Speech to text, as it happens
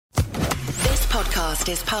podcast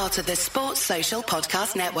is part of the Sports Social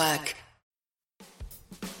Podcast Network.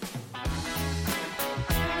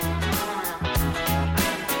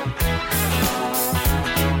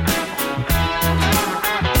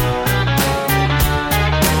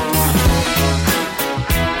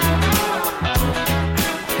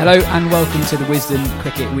 Hello and welcome to the Wisden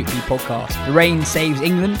Cricket Weekly podcast. The rain saves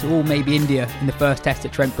England, or maybe India, in the first test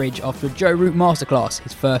at Trent Bridge after a Joe Root masterclass.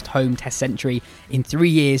 His first home test century in 3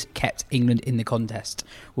 years kept England in the contest.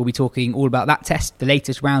 We'll be talking all about that test, the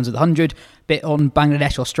latest rounds of the 100, bit on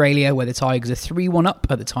Bangladesh, Australia, where the Tigers are 3-1 up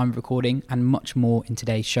at the time of recording, and much more in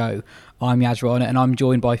today's show. I'm Yaz Rana and I'm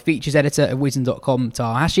joined by features editor of Wisden.com,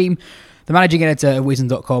 Taha Hashim, the managing editor of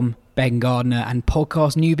Wisden.com, Ben Gardner, and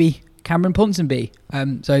podcast newbie, Cameron Ponsonby.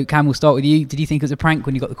 So Cam, we'll start with you. Did you think it was a prank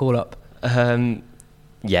when you got the call up?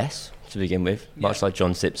 Yes, to begin with. Much like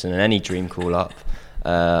John Simpson and any dream call up.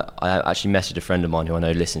 I actually messaged a friend of mine who I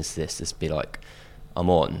know listens to this to be like, I'm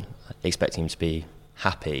on, expecting him to be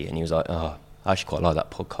happy. And he was like, oh, I actually quite like that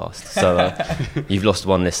podcast. So you've lost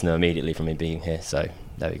one listener immediately from me being here. So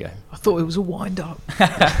there we go. I thought it was a wind-up.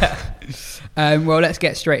 Well, let's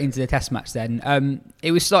get straight into the test match then.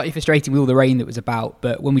 It was slightly frustrating with all the rain that was about,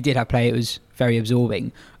 but when we did have play, it was very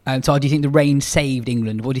absorbing. So do you think the rain saved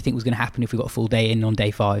England? What do you think was going to happen if we got a full day in on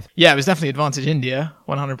day 5? Yeah, it was definitely advantage India,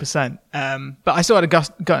 100%. But I still had a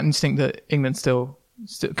gut instinct that England still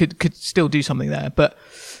could still do something there. But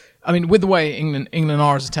I mean, with the way England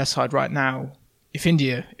are as a test side right now, if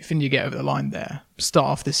India get over the line there, start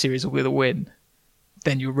off this series with a win,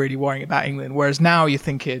 then you're really worrying about England. Whereas now you're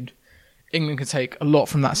thinking England could take a lot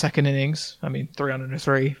from that second innings. I mean,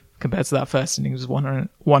 303 compared to that first innings was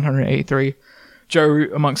 183. Joe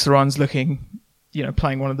Root amongst the runs looking,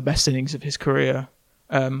 playing one of the best innings of his career.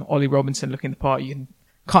 Ollie Robinson looking the part. You can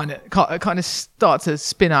kind of start to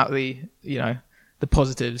spin out the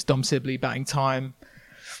positives. Dom Sibley batting time.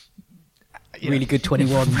 Really good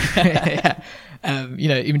 21. Yeah.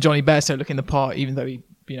 Even Johnny Bairstow looking the part, even though he,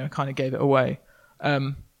 kind of gave it away.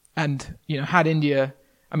 Had India,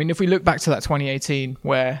 I mean, if we look back to that 2018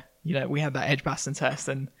 where, we had that Edgbaston test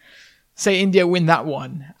and say India win that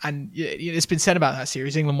one, and it's been said about that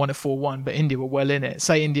series, England won it 4-1, but India were well in it.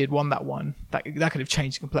 Say India had won that one, that could have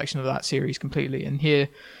changed the complexion of that series completely. And here,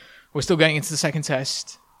 we're still going into the second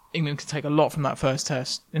test. England could take a lot from that first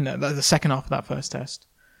test, in the second half of that first test.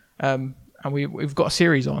 And we've got a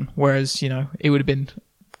series on, whereas, it would have been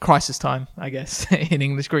crisis time, I guess, in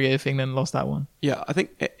English cricket if England lost that one. Yeah, I think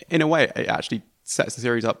in a way it actually sets the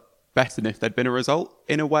series up better than if there'd been a result,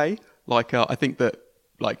 in a way. I think that,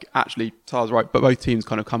 actually, Tara's right, but both teams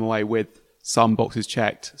kind of come away with some boxes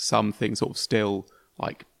checked, some things sort of still,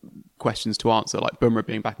 questions to answer. Like Bumrah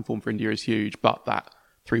being back in form for India is huge, but that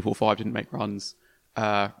 3-4-5 didn't make runs.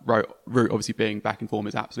 Root obviously being back in form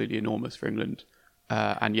is absolutely enormous for England.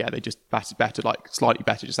 They just batted better, slightly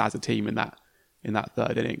better just as a team in that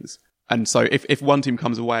third innings. And so if one team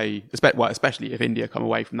comes away, especially if India come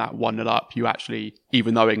away from that 1-0 up, you actually,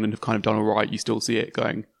 even though England have kind of done all right, you still see it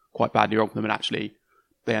going quite badly wrong for them, and actually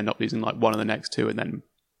they end up losing one of the next two, and then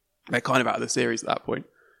they're kind of out of the series at that point.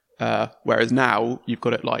 Whereas now you've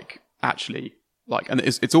got it and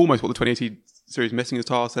it's almost what the 2018 series missing, as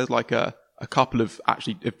Tara says, a couple of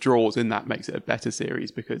draws in that makes it a better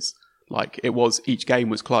series, because each game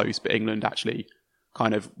was close, but England actually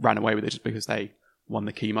kind of ran away with it just because they won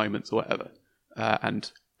the key moments or whatever. And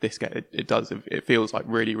this game, it feels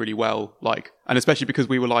really, really well. And especially because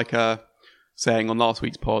we were saying on last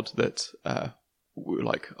week's pod that we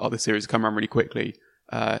were this series has come around really quickly.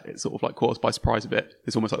 It's sort of caught us by surprise a bit.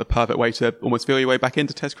 It's almost the perfect way to almost feel your way back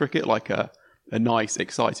into Test cricket, a nice,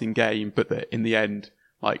 exciting game, but that in the end,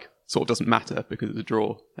 sort of doesn't matter because it's a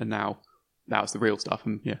draw. And now it's the real stuff.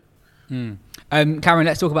 And yeah. Cameron,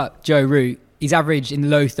 let's talk about Joe Root. He's averaged in the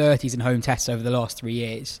low 30s in home tests over the last 3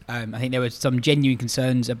 years. I think there were some genuine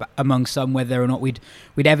concerns among some whether or not we'd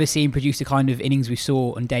ever see him produce the kind of innings we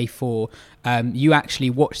saw on day 4. You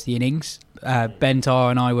actually watched the innings. Ben, Tara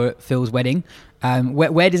and I were at Phil's wedding.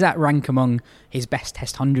 Where does that rank among his best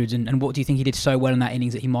test hundreds, and what do you think he did so well in that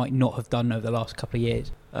innings that he might not have done over the last couple of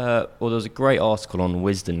years? Well, there was a great article on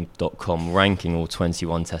Wisden.com ranking all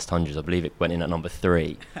 21 test hundreds. I believe it went in at number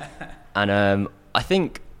 3. And I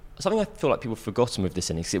think something I feel like people have forgotten with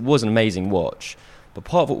this innings, it was an amazing watch, but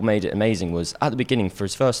part of what made it amazing was at the beginning, for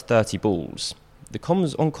his first 30 balls, the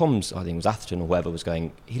comms, I think it was Atherton or whoever was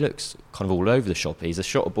going, he looks kind of all over the shop. He's a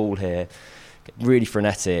shot a ball here, really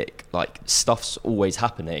frenetic, stuff's always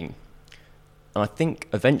happening. And I think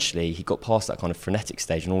eventually he got past that kind of frenetic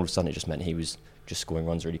stage, and all of a sudden it just meant he was just scoring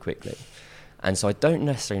runs really quickly. And so I don't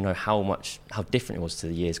necessarily know how different it was to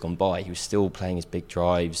the years gone by. He was still playing his big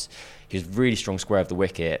drives. He was really strong square of the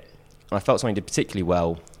wicket. And I felt something he did particularly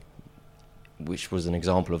well, which was an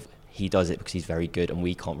example of he does it because he's very good and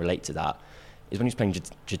we can't relate to that, is when he was playing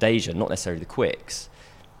Jadeja, not necessarily the quicks.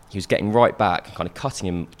 He was getting right back and kind of cutting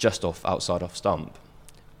him just outside off stump.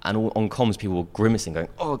 And on comms, people were grimacing, going,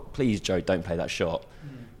 "Oh, please, Joe, don't play that shot."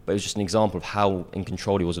 But it was just an example of how in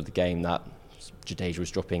control he was of the game, that Jadeja was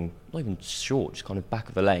dropping, not even short, just kind of back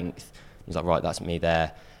of the length. He was like, right, that's me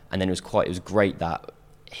there. And then it was great that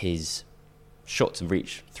his shot to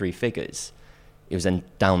reach 3 figures, it was then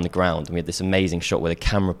down the ground. And we had this amazing shot where the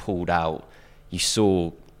camera pulled out. You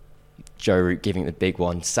saw Joe Root giving it the big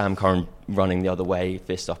one, Sam Curran running the other way,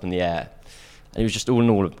 fist up in the air. And it was just all in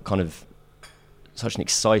all kind of such an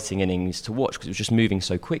exciting innings to watch because it was just moving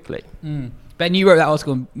so quickly. Ben, you wrote that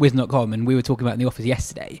article on Wisden.com and we were talking about it in the office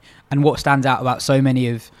yesterday. And what stands out about so many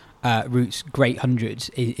of Root's great hundreds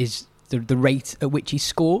is the rate at which he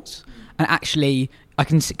scores. And actually, I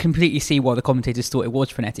can completely see why the commentators thought it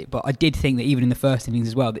was frenetic. But I did think that even in the first innings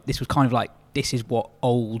as well, that this was kind of like, this is what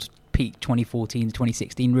old peak 2014 to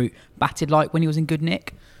 2016 Root batted like when he was in good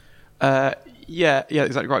nick. Yeah,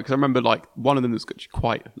 exactly right. Because I remember like one of them that's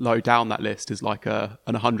quite low down that list is like an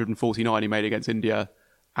 149 he made against India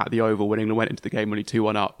at the Oval when England went into the game only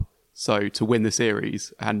 2-1 up. So to win the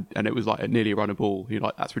series, and it was like nearly a run a ball. You're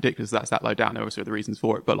like, that's ridiculous. That's that low down. There were also the reasons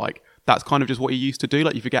for it, but like that's kind of just what he used to do.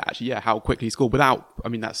 Like you forget actually, how quickly he scored without. I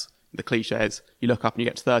mean, that's the cliche is you look up and you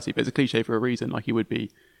get to 30, but it's a cliche for a reason. Like he would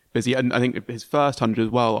be busy, and I think his first 100 as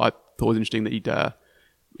well. I thought it was interesting that he'd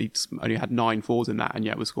only had 9 fours in that, and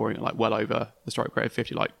yet was scoring at like well over the strike rate of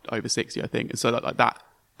 50, like over 60, I think. And so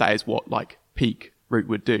that is what like peak Root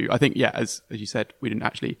would do. I think, as you said, we didn't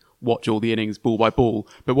actually watch all the innings ball by ball,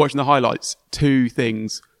 but watching the highlights, 2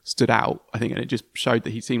 things stood out, I think, and it just showed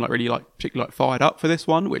that he seemed like really like particularly like fired up for this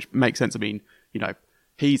one, which makes sense. I mean,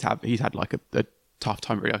 he's had like a tough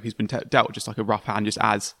time really. Like he's been dealt with just like a rough hand just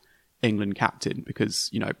as England captain because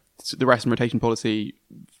the rest and rotation policy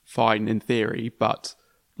fine in theory, but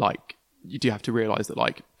like you do have to realise that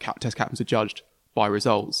like test captains are judged by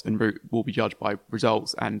results, and Root will be judged by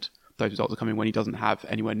results, and those results are coming when he doesn't have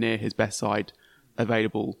anywhere near his best side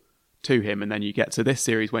available to him. And then you get to this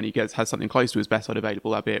series when he has something close to his best side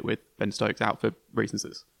available, albeit with Ben Stokes out for reasons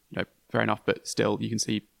that's fair enough, but still you can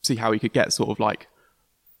see how he could get sort of like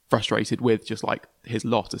frustrated with just like his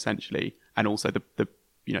lot essentially, and also the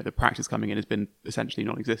practice coming in has been essentially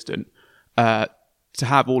non-existent. To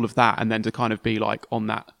have all of that and then to kind of be like on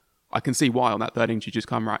that, I can see why on that third innings you'd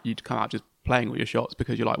come out just playing all your shots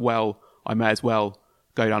because you're like, well, I may as well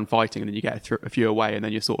go down fighting, and then you get a few away, and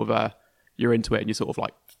then you're sort of you're into it, and you're sort of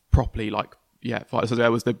like properly like fight. So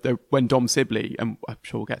there was when Dom Sibley, and I'm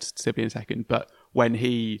sure we'll get to Sibley in a second, but when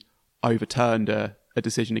he overturned a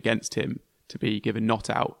decision against him to be given not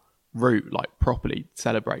out, Root like properly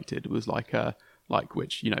celebrated. It was like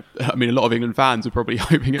which I mean a lot of England fans were probably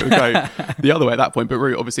hoping it would go the other way at that point, but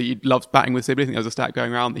Root obviously he loves batting with Sibley. I think there was a stat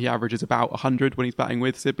going around that he averages about 100 when he's batting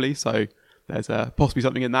with Sibley, so there's possibly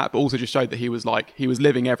something in that, but also just showed that he was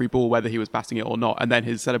living every ball whether he was batting it or not. And then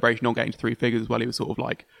his celebration on getting to 3 figures as well, he was sort of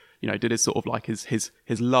like did his sort of like his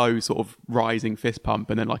low sort of rising fist pump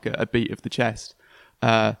and then like a beat of the chest.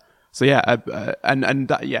 And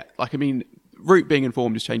that like I mean Root being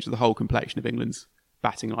informed just changes the whole complexion of England's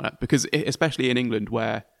batting lineup, because especially in England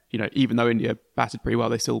where even though India batted pretty well,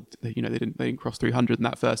 they still they didn't cross 300 in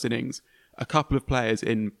that first innings. A couple of players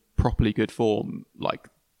in properly good form, like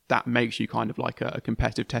that makes you kind of like a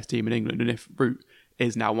competitive test team in England. And if Root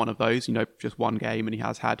is now one of those, just one game, and he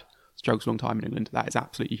has had struggles a long time in England, that is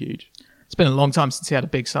absolutely huge. It's been a long time since he had a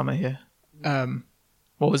big summer here.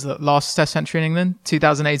 What was the last Test century in England?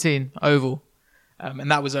 2018 Oval.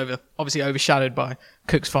 And that was obviously overshadowed by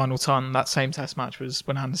Cook's final ton. That same Test match was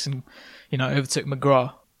when Anderson, overtook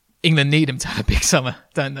McGrath. England need him to have a big summer,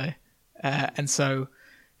 don't they? And so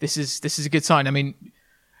this is a good sign. I mean,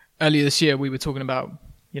 earlier this year we were talking about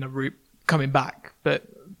Root coming back, but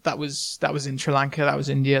that was in Sri Lanka, that was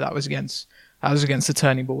India, that was against the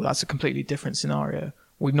turning ball. That's a completely different scenario.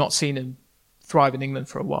 We've not seen him thrive in England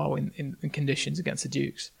for a while in conditions against the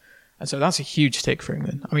Dukes, and so that's a huge tick for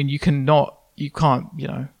England. I mean, you can't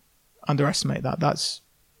underestimate that.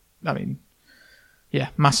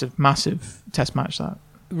 Massive Test match that.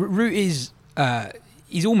 Root is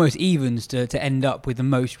he's almost evens to end up with the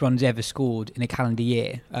most runs ever scored in a calendar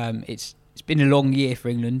year. It's been a long year for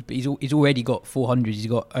England, but he's already got 400. He's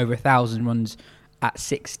got over 1,000 runs at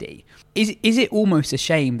 60. Is it almost a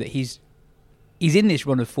shame that he's in this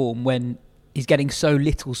run of form when he's getting so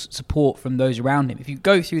little support from those around him. If you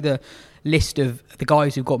go through the list of the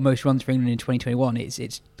guys who've got most runs for England in 2021,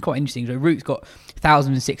 it's quite interesting. So Root's got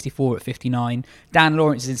 1,064 at 59. Dan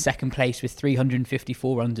Lawrence is in second place with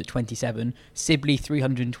 354 runs at 27. Sibley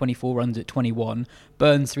 324 runs at 21.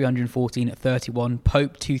 Burns 314 at 31.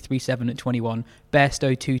 Pope 237 at 21.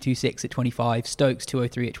 Bairstow 226 at 25. Stokes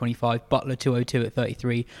 203 at 25. Butler 202 at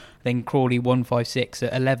 33. Then Crawley 156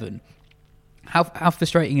 at 11. How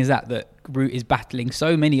frustrating is that Root is battling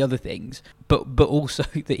so many other things, but also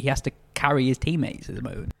that he has to carry his teammates at the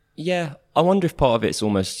moment? Yeah, I wonder if part of it's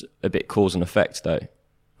almost a bit cause and effect, though.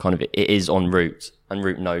 Kind of it is on Root, and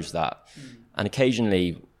Root knows that. And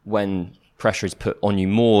occasionally, when pressure is put on you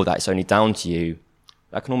more, that it's only down to you,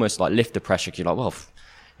 that can almost like lift the pressure. 'Cause you're like, well,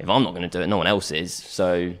 if I'm not going to do it, no one else is,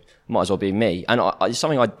 so might as well be me. And it's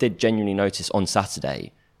something I did genuinely notice on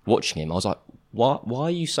Saturday, watching him. I was like, why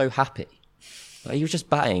are you so happy? Like, he was just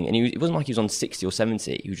batting, and it wasn't like he was on 60 or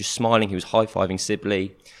 70. He was just smiling. He was high-fiving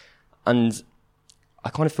Sibley. And I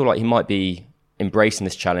kind of feel like he might be embracing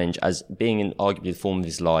this challenge as being in arguably the form of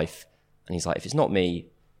his life. And he's like, if it's not me,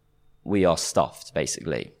 we are stuffed,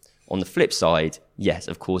 basically. On the flip side, yes,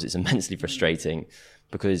 of course, it's immensely frustrating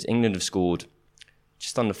because England have scored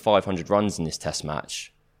just under 500 runs in this test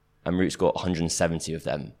match, and Root's got 170 of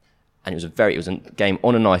them. And it was a game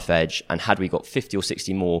on a knife edge, and had we got 50 or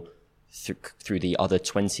 60 more through the other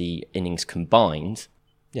 20 innings combined,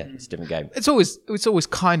 yeah, it's a different game. It's always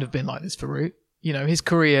kind of been like this for Root. You know, his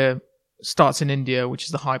career starts in India, which is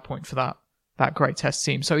the high point for that great test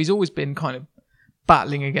team. So he's always been kind of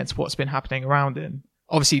battling against what's been happening around him.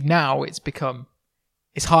 Obviously now it's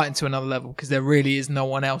heightened to another level because there really is no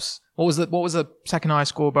one else. What was the second highest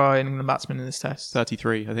score by an England batsman in this test?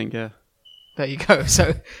 33, I think, yeah. There you go.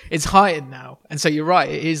 So it's heightened now. And so you're right,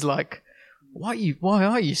 it is like, why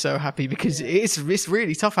are you so happy? Because it's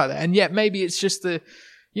really tough out there. And yet maybe it's just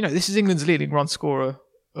this is England's leading run scorer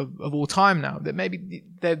of all time now. That maybe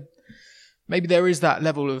there is that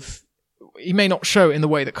level of, he may not show it in the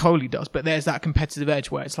way that Kohli does, but there's that competitive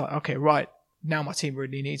edge where it's like, okay, right, now my team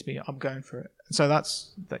really needs me. I'm going for it. So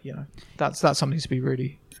that's something to be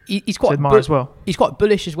really he's quite admire as well. He's quite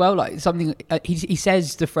bullish as well. Like something he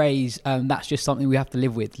says the phrase, "That's just something we have to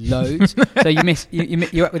live with." Loads. So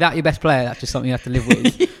you're without your best player. That's just something you have to live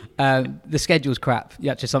with. The schedule's crap.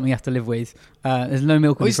 Yeah, just something you have to live with. There's no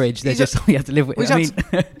milk in the fridge. There's just something you have to live with.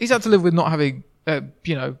 He's had to live with not having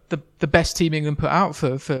the best team England put out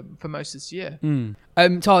for most of this year.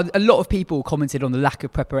 So a lot of people commented on the lack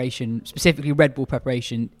of preparation, specifically red ball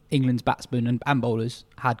preparation, England's batsmen and bowlers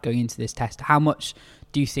had going into this test. How much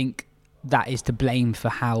do you think that is to blame for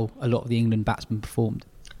how a lot of the England batsmen performed?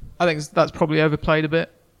 I think that's probably overplayed a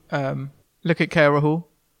bit. Look at KL Rahul.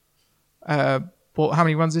 How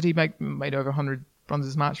many runs did he make? Made over 100 runs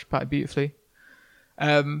this match, batted beautifully.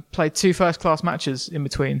 Played 2 first-class matches in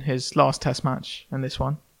between his last test match and this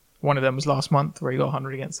one. One of them was last month where he got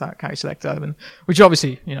 100 against that county select 11, which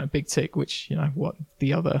obviously, big tick, which, what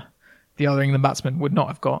the other England batsman would not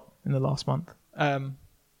have got in the last month.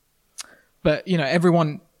 But,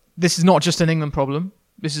 everyone, this is not just an England problem.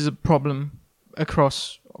 This is a problem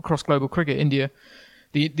across global cricket. India,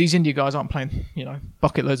 these India guys aren't playing,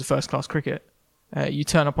 bucket loads of first-class cricket. You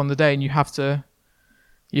turn up on the day and you have to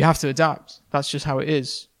adapt. That's just how it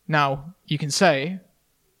is. Now, you can say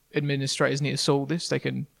administrators need to solve this.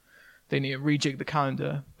 They need to rejig the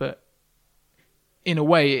calendar, but in a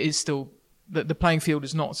way, it is still the playing field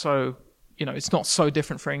is not so. It's not so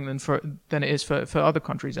different for England than it is for other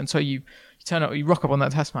countries. And so you turn up, you rock up on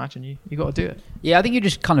that test match, and you got to do it. Yeah, I think you're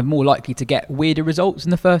just kind of more likely to get weirder results in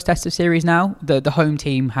the first test of series now. The home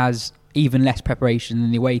team has even less preparation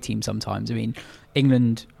than the away team sometimes. I mean,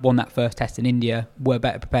 England won that first test in India, were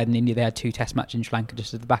better prepared than India. They had 2 test matches in Sri Lanka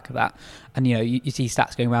just at the back of that. And, you see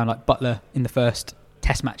stats going around like Butler in the first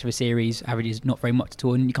test match of a series averages not very much at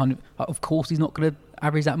all. And you of course, he's not going to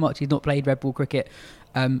average that much. He's not played red ball cricket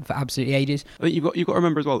for absolutely ages. I think you've got to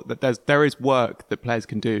remember as well that there is work that players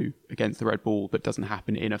can do against the red ball that doesn't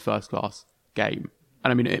happen in a first-class game.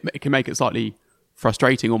 And I mean, it can make it slightly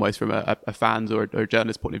frustrating almost from a fan's or a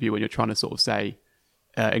journalist point of view when you're trying to sort of say,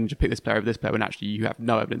 England should pick this player over this player when actually you have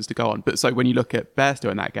no evidence to go on. But so when you look at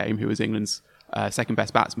Bairstow in that game, who was England's second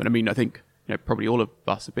best batsman, I mean, I think probably all of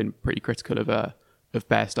us have been pretty critical of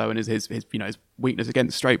Bairstow and his weakness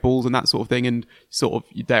against straight balls and that sort of thing. And sort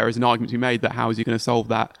of there is an argument to be made that how is he going to solve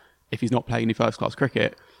that if he's not playing any first class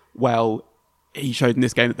cricket? Well, he showed in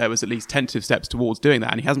this game that there was at least tentative steps towards doing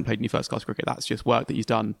that, and he hasn't played any first class cricket. That's just work that he's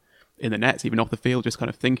done in the nets, even off the field, just kind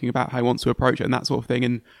of thinking about how he wants to approach it and that sort of thing.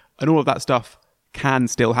 And all of that stuff can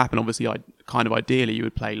still happen. Obviously, ideally you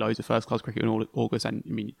would play loads of first class cricket in August, and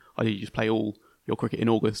I mean, ideally you just play all your cricket in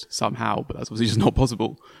August somehow, but that's obviously just not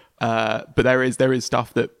possible. But there is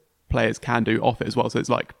stuff that players can do off it as well. So it's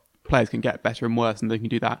like players can get better and worse, and they can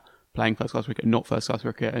do that playing first class cricket and not first class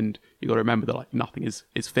cricket. And you got to remember that like nothing is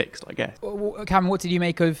fixed, I guess. Cameron, what did you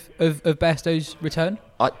make of Bairstow's return?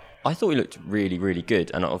 I thought he looked really, really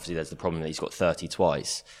good, and obviously there's the problem that he's got 30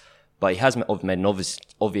 twice. But he has made an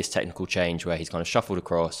obvious technical change where he's kind of shuffled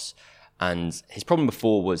across, and his problem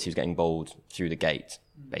before was he was getting bowled through the gate,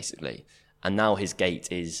 basically. And now his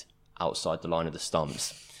gate is outside the line of the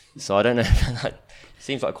stumps. So I don't know, it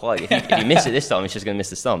seems like quite, if you miss it this time, he's just going to miss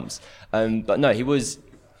the stumps. But no, he was...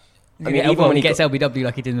 I mean, even when he gets LBW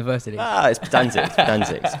like he did in the first innings. It's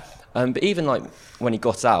pedantic. But even like when he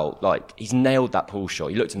got out, like he's nailed that pull shot.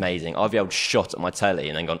 He looked amazing. I've yelled shot at my telly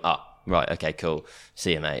and then gone, right, okay, cool.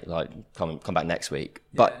 See you, mate. Like, come back next week.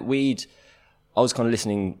 But I was kind of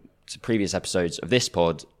listening to previous episodes of this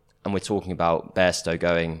pod, and we're talking about Bairstow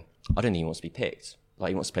going, I don't think he wants to be picked. Like,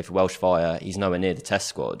 he wants to play for Welsh Fire. He's nowhere near the Test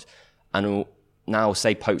squad. And now,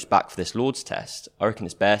 say Pope's back for this Lord's Test, I reckon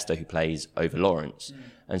it's Bairstow who plays over Lawrence.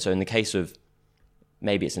 And so in the case of,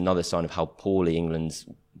 maybe it's another sign of how poorly England's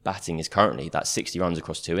batting is currently, that 60 runs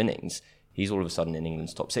across 2 innings, he's all of a sudden in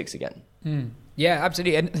England's top 6 again. Yeah,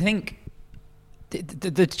 absolutely. And I think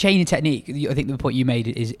the change in technique, I think the point you made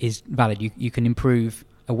is valid. You can improve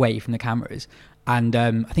away from the cameras. And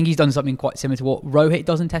I think he's done something quite similar to what Rohit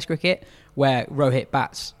does in Test cricket, where Rohit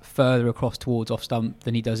bats further across towards off stump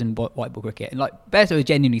than he does in white ball cricket. And like Bairstow is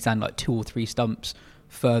genuinely stand like 2 or 3 stumps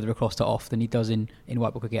further across to off than he does in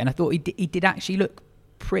white ball cricket. And I thought he did actually look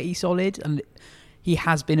pretty solid, and he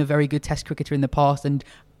has been a very good Test cricketer in the past. And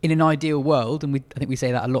in an ideal world, and I think we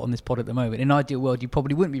say that a lot on this pod at the moment, in an ideal world you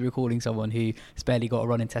probably wouldn't be recalling someone who has barely got a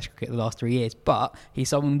run in Test cricket the last 3 years, but he's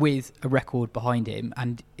someone with a record behind him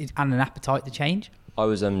and an appetite to change. I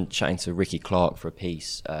was chatting to Ricky Clark for a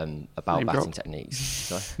piece about Name batting drop. techniques.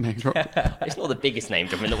 Sorry? Name drop. It's not the biggest name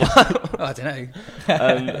drop in the world. I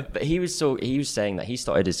don't know. But he was saying that he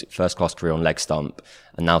started his first class career on leg stump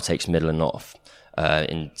and now takes middle and off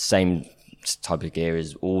in same type of gear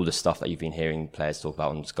as all the stuff that you've been hearing players talk about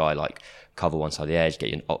on Sky, like cover one side of the edge, get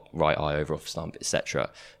your right eye over off stump, etc.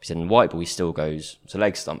 He said in white ball he still goes to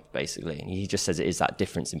leg stump basically, and he just says it is that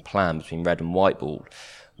difference in plan between red and white ball,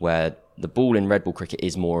 where the ball in red ball cricket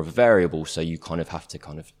is more of a variable, so you kind of have to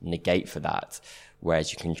kind of negate for that,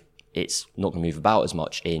 whereas it's not going to move about as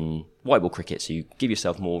much in white ball cricket, so you give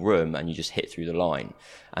yourself more room and you just hit through the line.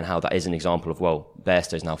 And how that is an example of, well,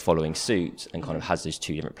 Bairstow's now following suit and kind of has those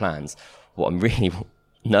 2 different plans. What I'm really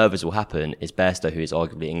nervous will happen is Bairstow, who is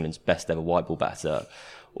arguably England's best ever white ball batter,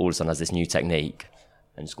 all of a sudden has this new technique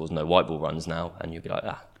and scores no white ball runs now, and you'll be like,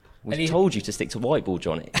 we told you to stick to white ball,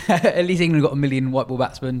 Johnny. At least England got 1 million white ball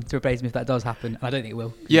batsmen to replace him if that does happen. I don't think it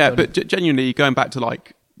will. Yeah, but genuinely going back to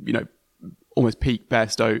like, you know, almost peak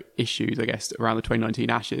Bairstow issues, I guess, around the 2019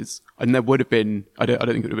 Ashes, and there would have been, I don't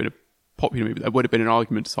think it would have been a popular move, but there would have been an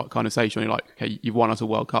argument to kind of say, Johnny, like, okay, you've won us a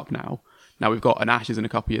World Cup now. Now we've got an Ashes in a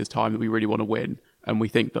couple of years' time that we really want to win, and we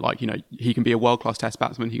think that, like, you know, he can be a world-class Test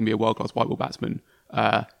batsman, he can be a world-class white ball batsman.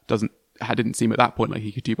 Didn't seem at that point like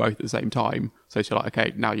he could do both at the same time. So it's like,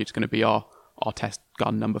 okay, now you're just going to be our Test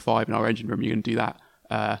gun number 5 in our engine room. You're going to do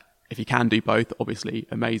that. If he can do both, obviously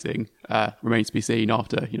amazing. Remains to be seen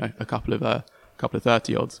after, you know, a couple of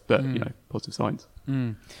 30 odds, but you know, positive signs.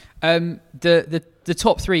 The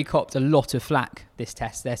top 3 copped a lot of flack this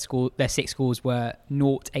Test. Their 6 scores were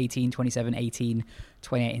 0, 18, 27, 18,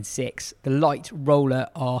 28 and 6. The light roller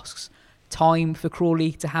asks, time for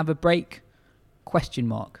Crawley to have a break? ?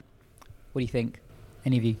 What do you think?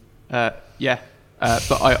 Any of you? Yeah.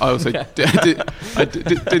 But I also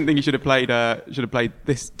didn't think he should have played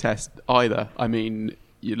this Test either. I mean,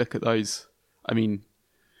 you look at those. I mean,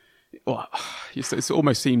 well, it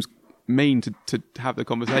almost seems mean to have the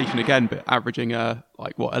conversation again. But averaging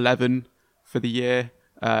 11 for the year.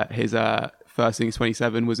 His first innings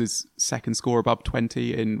 27 was his second score above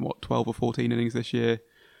 20 in 12 or 14 innings this year.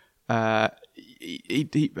 I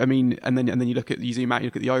mean, and then you zoom out, you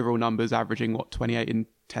look at the overall numbers, averaging 28 in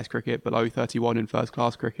Test cricket, below 31 in first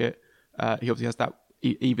class cricket. He obviously has that,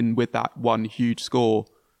 even with that one huge score,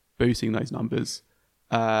 boosting those numbers.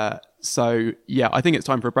 So yeah, I think it's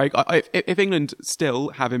time for a break. If England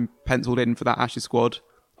still have him penciled in for that Ashes squad,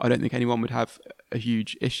 I don't think anyone would have a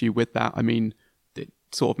huge issue with that. I mean, it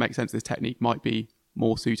sort of makes sense. This technique might be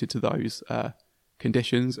more suited to those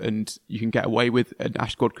conditions, and you can get away with an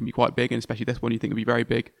Ashes squad can be quite big, and especially this one you think would be very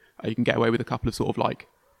big. You can get away with a couple of sort of like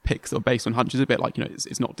picks that are based on hunches, a bit like, you know,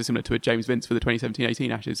 it's not dissimilar to a James Vince for the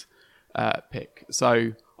 2017-18 Ashes pick.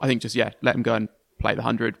 So I think just let him go and play the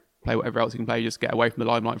 100, play whatever else he can play, just get away from the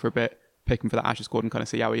limelight for a bit, pick him for that Ashes squad and kind of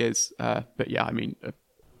see how he is. But yeah, I mean,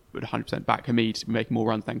 would 100% back Hamid to be making more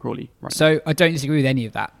runs than Crawley right now. So I don't disagree with any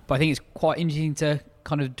of that, but I think it's quite interesting to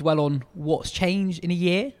kind of dwell on what's changed in a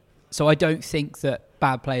year. So I don't think that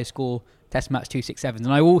bad players score Test match 267s,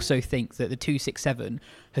 and I also think that the 267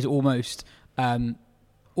 has almost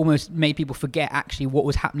made people forget actually what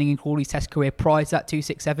was happening in Crawley's Test career prior to that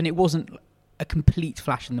 267. It wasn't a complete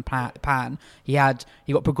flash in the pan. He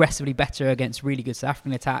got progressively better against really good South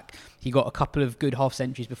African attack. He got a couple of good half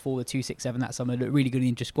centuries before the 267 that summer. Looked really good in the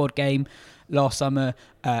inter-squad game last summer.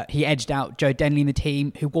 He edged out Joe Denley in the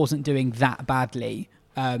team, who wasn't doing that badly.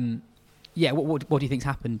 What do you think's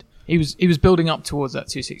happened? He was building up towards that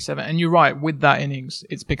 267, and you're right. With that innings,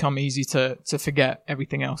 it's become easy to forget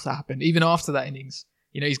everything else that happened. Even after that innings,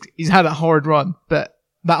 you know, he's had that horrid run, but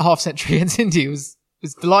that half century against India was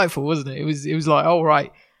delightful, wasn't it? It was like, oh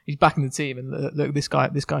right, he's back in the team, and look, this guy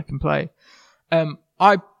can play.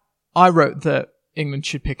 I wrote that England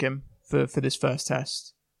should pick him for this first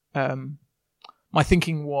test. My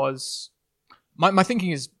thinking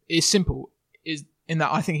is simple, is in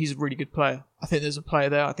that I think he's a really good player. I think there's a player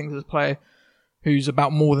there. I think there's a player who's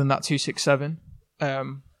about more than that 267.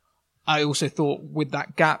 I also thought with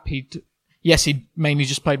that gap, he'd mainly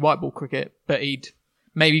just played white ball cricket, but he'd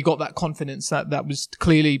maybe got that confidence that was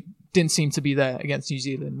clearly didn't seem to be there against New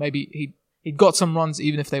Zealand. Maybe he'd got some runs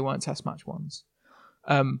even if they weren't test match ones.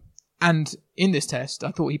 And in this test,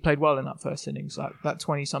 I thought he played well in that first innings. Like that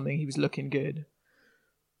 20-something, he was looking good.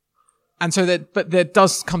 And so there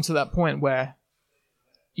does come to that point where,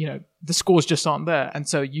 you know, the scores just aren't there. And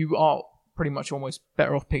so you are pretty much almost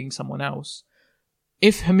better off picking someone else.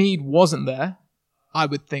 If Hamid wasn't there, I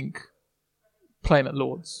would think play him at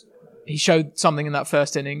Lords. He showed something in that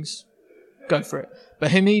first innings. Go for it.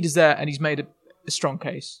 But Hamid is there and he's made a strong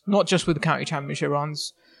case. Not just with the county championship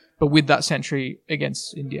runs, but with that century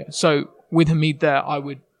against India. So with Hamid there, I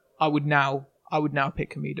would now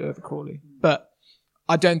pick Hamid over Crawley. But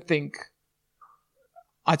I don't think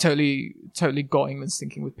I totally got England's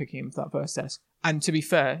thinking with picking him for that first test. And to be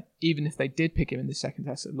fair, even if they did pick him in the second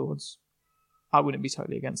test at Lords, I wouldn't be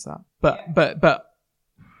totally against that. But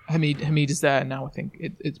Hamid is there now. I think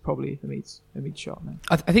it's probably Hamid's shot now.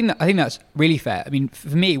 I think that's really fair. I mean,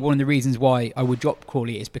 for me, one of the reasons why I would drop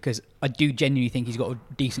Crawley is because I do genuinely think he's got a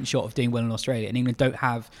decent shot of doing well in Australia. And England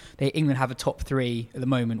have a top three at the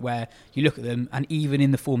moment where you look at them, and even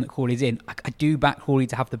in the form that Crawley's in, I do back Crawley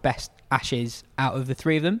to have the best Ashes out of the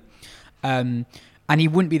three of them. And he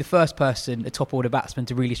wouldn't be the first person, a top order batsman,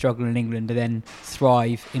 to really struggle in England and then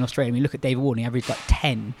thrive in Australia. I mean, look at David Warner. He averaged like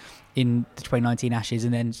 10 in the 2019 Ashes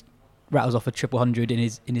and then rattles off a 100 in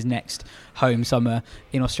his next home summer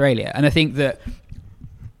in Australia. And I think that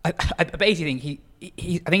I basically think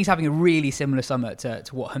I think he's having a really similar summer to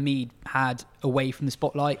what Hamid had away from the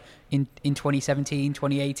spotlight in 2017,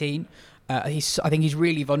 2018. I think he's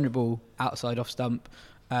really vulnerable outside off stump.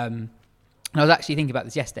 And I was actually thinking about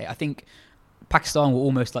this yesterday. I think Pakistan were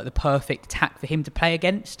almost like the perfect attack for him to play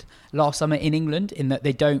against last summer in England, in that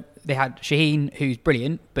they had Shaheen, who's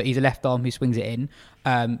brilliant, but he's a left arm who swings it in.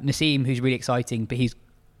 Naseem, who's really exciting, but he's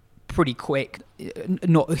pretty quick,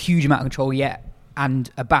 not a huge amount of control yet.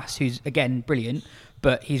 And Abbas, who's again brilliant,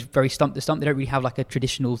 but he's very stump to stump. They don't really have like a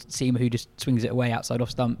traditional seamer who just swings it away outside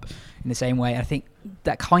off stump in the same way. And I think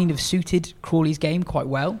that kind of suited Crawley's game quite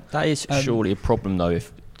well. That is surely a problem though,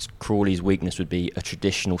 if Crawley's weakness would be a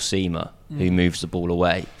traditional seamer who moves the ball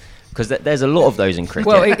away, because there's a lot of those in cricket.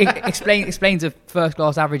 Well, it explains a first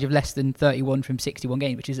class average of less than 31 from 61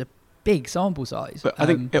 games, which is a big sample size. But I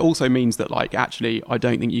think it also means that, like, actually, I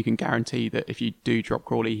don't think you can guarantee that if you do drop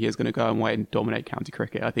Crawley, he is going to go away and dominate county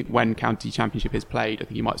cricket. I think when county championship is played, I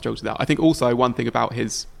think he might struggle to that. I think also one thing about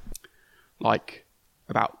his, like,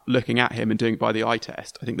 about looking at him and doing it by the eye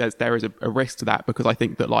test, I think there is a risk to that, because I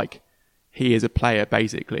think that, like, he is a player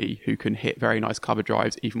basically who can hit very nice cover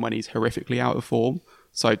drives even when he's horrifically out of form.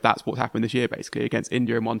 So that's what's happened this year basically. Against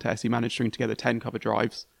India in one test, he managed to string together 10 cover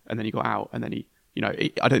drives and then he got out, and then he, you know,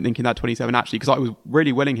 I don't think in that 27 actually, because I was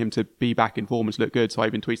really willing him to be back in form and to look good. So I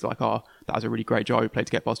even tweeted like, oh, that was a really great job. He played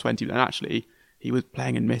to get past 20, but then actually he was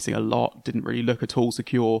playing and missing a lot, didn't really look at all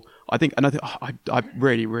secure. I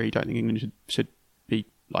really, really don't think England should be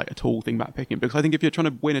like at all thinking about picking him, because I think if you're trying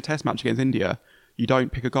to win a test match against India, you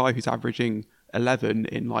don't pick a guy who's averaging 11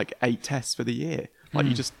 in like 8 tests for the year. Like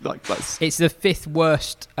you just like that's. It's the 5th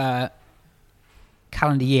worst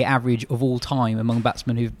calendar year average of all time among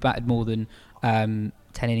batsmen who've batted more than 10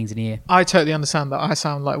 innings in a year. I totally understand that. I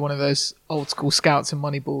sound like one of those old school scouts in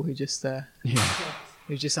Moneyball who just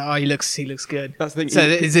He was just like, he looks good. That's the thing. So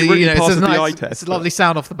It really passes the eye test. It's a lovely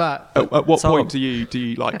sound off the bat. At what point do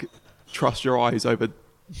you like trust your eyes over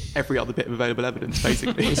every other bit of available evidence,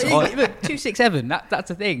 basically? Look, 267. That's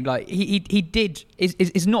the thing. Like he did.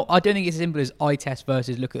 It's not. I don't think it's as simple as eye test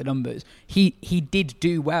versus look at the numbers. He did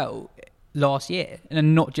do well last year,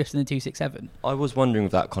 and not just in the 267. I was wondering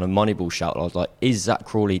with that kind of Moneyball shout, I was like, is Zach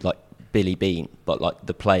Crawley like Billy Bean, but like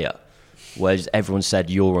the player? Whereas everyone said,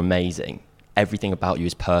 you're amazing. Everything about you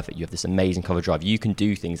is perfect. You have this amazing cover drive. You can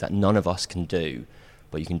do things that none of us can do,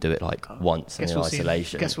 but you can do it like once in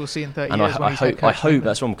isolation. Guess we'll see in 30 and years. I hope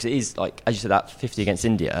that's wrong, because it is like, as you said, that 50 against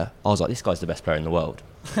India, I was like, this guy's the best player in the world.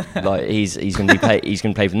 Like he's going to play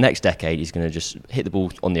for the next decade. He's going to just hit the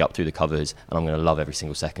ball on the up through the covers, and I'm going to love every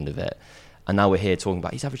single second of it. And now we're here talking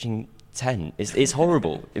about he's averaging 10. It's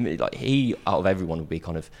horrible. I mean, like he, out of everyone, would be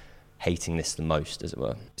kind of hating this the most, as it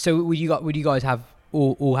were. So would you guys have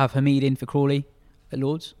all have Hamid in for Crawley at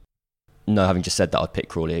Lords? No, having just said that, I'd pick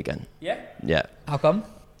Crawley again. Yeah. How come?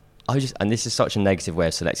 And this is such a negative way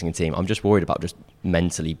of selecting a team. I'm just worried about just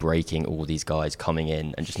mentally breaking all these guys coming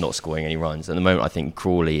in and just not scoring any runs. At the moment, I think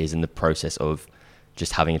Crawley is in the process of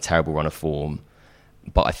just having a terrible run of form.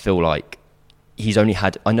 But I feel like he's only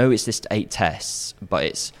had, I know it's just 8 tests, but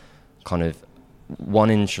it's kind of 1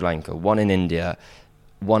 in Sri Lanka, 1 in India,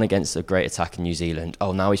 1 against a great attack in New Zealand.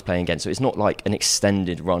 Oh, now he's playing again. So it's not like an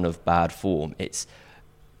extended run of bad form. It's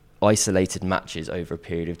isolated matches over a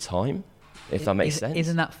period of time, if that makes sense.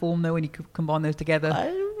 Isn't that form though when you combine those together?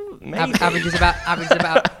 Maybe. Averages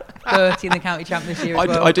about 30 in the county champ this year as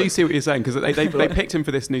well. I do see what you're saying, because they picked him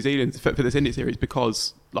for this New Zealand for this India series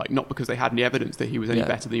because, like, not because they had any evidence that he was any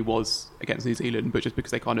better than he was against New Zealand, but just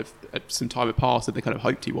because they kind of some time had passed and they kind of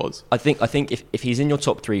hoped he was. I think if he's in your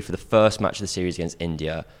top 3 for the first match of the series against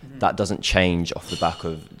India, that doesn't change off the back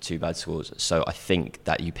of 2 bad scores. So I think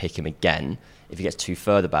that you pick him again. If he gets 2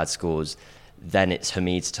 further bad scores, then it's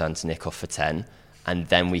Hamid's turn to nick off for 10, and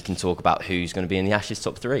then we can talk about who's going to be in the Ashes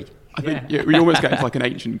top 3. I think we almost get into like an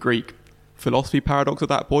ancient Greek philosophy paradox at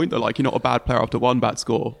that point. That like you're not a bad player after 1 bad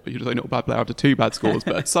score, but you're also not a bad player after 2 bad scores.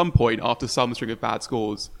 But at some point, after some string of bad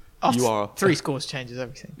scores, you are 3 scores changes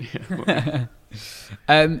everything.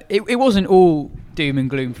 It wasn't all doom and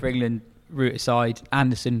gloom for England. Root aside,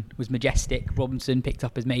 Anderson was majestic. Robinson picked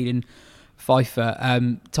up his maiden fifer.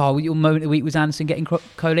 Tar, your moment of the week was Anderson getting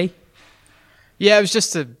Kohli? Yeah, it was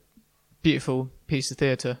just a beautiful piece of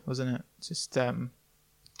theatre, wasn't it?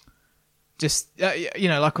 You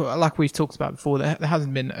know, like we've talked about before, there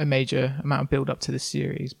hasn't been a major amount of build up to this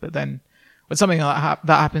series, but then when something like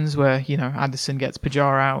that happens, where you know Anderson gets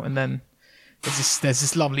Pujara out, and then there's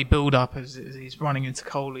this lovely build up as he's running into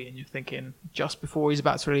Kohli, and you're thinking just before he's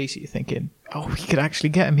about to release it, you're thinking, oh, we could actually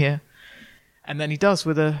get him here, and then he does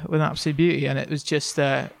with an absolute beauty, and it was just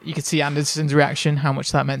you could see Anderson's reaction, how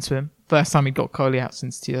much that meant to him. First time he got Kohli out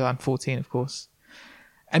since 2014, of course.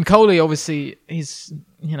 And Kohli, obviously, he's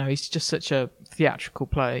just such a theatrical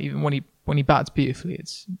player. Even when he bats beautifully,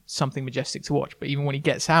 it's something majestic to watch. But even when he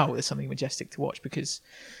gets out, there's something majestic to watch, because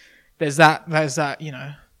there's that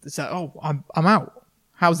oh, I'm out.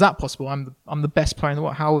 How is that possible? I'm the best player in the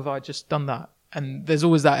world. How have I just done that? And there's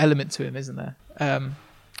always that element to him, isn't there?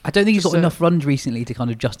 I don't think he's got enough runs recently to kind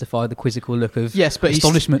of justify the quizzical look of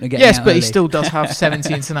astonishment at getting out early. He still does have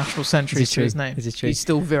 70 international centuries to his name. This is true. He's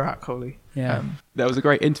still Virat Kohli. Yeah. There was a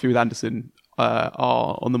great interview with Anderson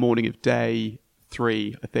on the morning of day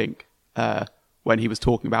 3, I think, when he was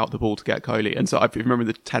talking about the ball to get Kohli. And so if you remember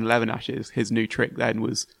the 10-11 Ashes, his new trick then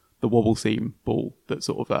was the wobble seam ball that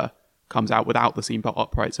sort of comes out without the seam belt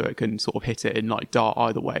upright, so it can sort of hit it and like dart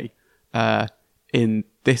either way. In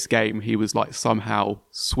this game, he was like somehow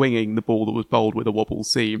swinging the ball that was bowled with a wobble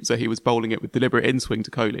seam. So he was bowling it with deliberate in-swing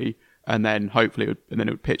to Kohli, and then hopefully it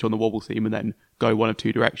would pitch on the wobble seam and then go one of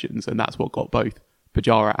 2 directions. And that's what got both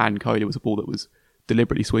Pujara and Kohli. Was a ball that was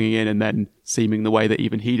deliberately swinging in and then seaming the way that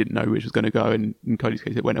even he didn't know which was going to go. And in Kohli's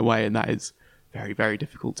case, it went away, and that is very, very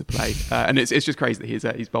difficult to play. And it's just crazy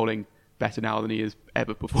that he's bowling better now than he has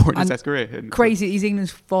ever before in his Test career. And crazy, he's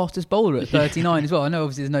England's fastest bowler at 39 as well. I know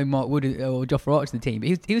obviously there's no Mark Wood or Jofra Archer in the team,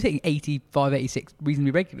 but he was hitting 85, 86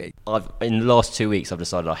 reasonably regularly. In the last 2 weeks, I've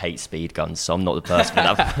decided I hate speed guns, so I'm not the person for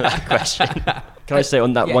that question. Can I say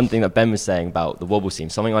on that one thing that Ben was saying about the wobble seam,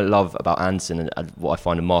 something I love about Anderson and what I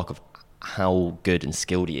find a mark of how good and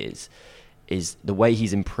skilled he is the way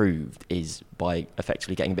he's improved is by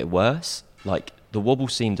effectively getting a bit worse. Like the wobble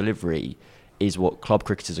seam delivery is what club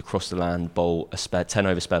cricketers across the land bowl a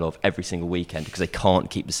 10-over spell of every single weekend because they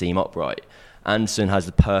can't keep the seam upright. Anderson has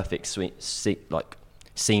the perfect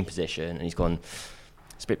seam position, and he's gone,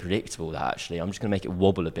 it's a bit predictable that actually. I'm just going to make it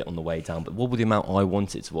wobble a bit on the way down, but wobble the amount I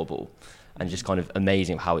want it to wobble. and just kind of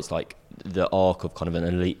amazing how it's like the arc of kind of an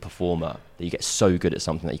elite performer, that you get so good at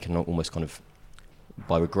something that you can almost kind of,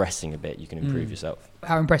 by regressing a bit, you can improve yourself.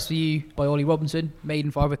 How impressed were you by Ollie Robinson?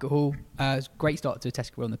 Maiden 5-wicket haul. It's a great start to a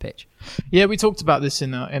Test career on the pitch. Yeah, we talked about this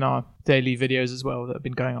in our daily videos as well that have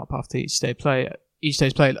been going up after each day's play.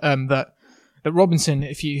 That Robinson,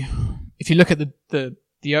 if you look at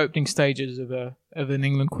the opening stages of an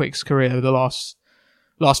England Quicks career over the last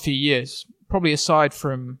few years, probably aside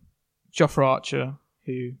from Jofra Archer,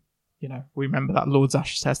 who, you know, we remember that Lord's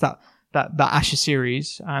Ashes test, that Ashes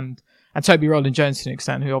series, and Toby Rowland-Jones to an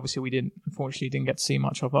extent, who obviously we unfortunately didn't get to see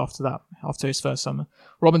much of after his first summer.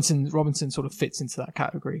 Robinson sort of fits into that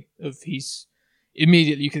category of he's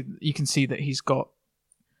immediately you can see that he's got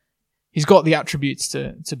the attributes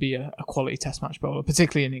to be a quality Test match bowler,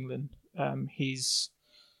 particularly in England. He's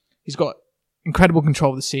got incredible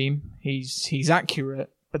control of the seam. He's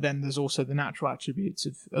accurate, but then there's also the natural attributes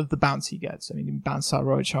of the bounce he gets. I mean, he bounced out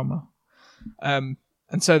Rohit Sharma,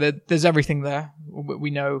 and so there's everything there. We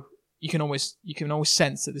know. You can always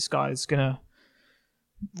sense that this guy is gonna,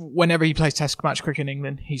 whenever he plays Test match cricket in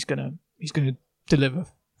England, he's gonna deliver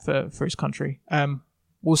for his country.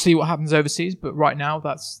 We'll see what happens overseas, but right now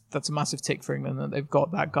that's a massive tick for England that they've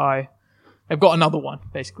got that guy. They've got another one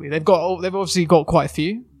basically. They've obviously got quite a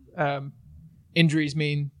few. Injuries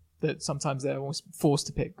mean that sometimes they're almost forced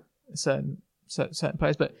to pick certain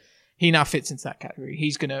players, but he now fits into that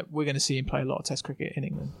category. We're gonna see him play a lot of Test cricket in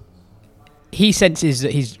England. He senses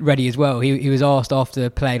that he's ready as well. He was asked after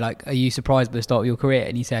play, like, are you surprised by the start of your career?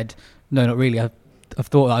 And he said, no, not really. I've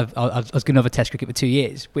thought I was going to have a Test cricket for 2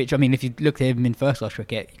 years, which, I mean, if you look at him in first class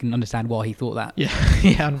cricket, you can understand why he thought that. Yeah,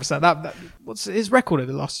 100%. What's his record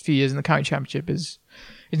over the last few years in the county championship is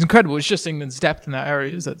incredible. It's just England's depth in that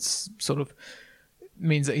area that's sort of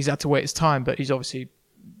means that he's had to wait his time, but he's obviously,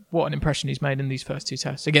 what an impression he's made in these first 2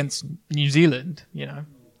 tests against New Zealand, you know,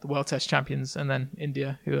 the World Test champions, and then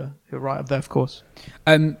India, who are right up there, of course.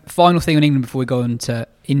 Final thing on England before we go on to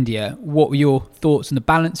India. What were your thoughts on the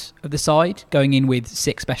balance of the side, going in with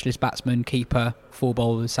 6 specialist batsmen, keeper, 4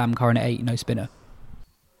 bowlers, Sam Curran at 8, no spinner?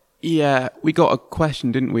 Yeah, we got a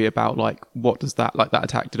question, didn't we, about like what does that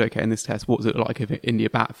attack did okay in this test? What was it like if India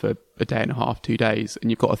bat for a day and a half, 2 days? And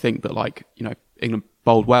you've got to think that, like, you know, England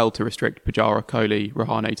bowled well to restrict Pujara, Kohli,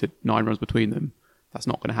 Rahane to 9 runs between them. That's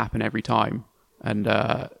not going to happen every time. And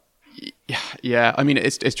yeah, I mean,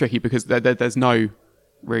 it's tricky because there's no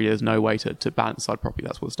way to balance the side properly.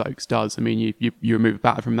 That's what Stokes does. I mean, you remove a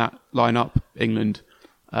batter from that lineup, England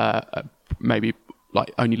maybe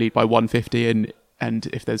like only lead by 150, and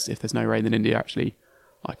if there's no rain, then India actually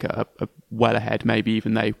like a well ahead. Maybe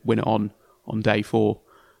even they win it on day 4.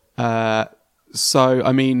 So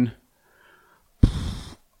I mean,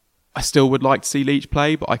 I still would like to see Leach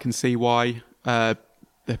play, but I can see why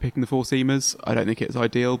they're picking the 4 seamers. I don't think it's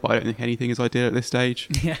ideal, but I don't think anything is ideal at this stage.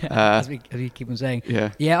 Yeah, as we keep on saying.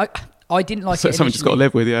 Yeah. I didn't like it initially. Someone just got to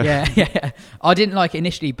live with, yeah. Yeah. I didn't like it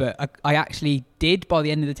initially, but I actually did by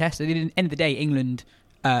the end of the test. At the end of the day, England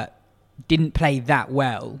didn't play that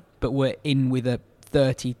well, but were in with a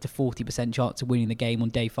 30 to 40% chance of winning the game on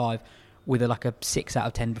day 5 with a 6 out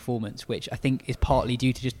of 10 performance, which I think is partly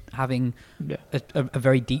due to just having a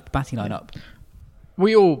very deep batting lineup.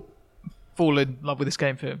 We all fall in love with this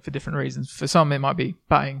game for different reasons. For some, it might be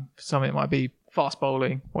batting. For some, it might be fast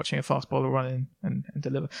bowling, watching a fast bowler run in and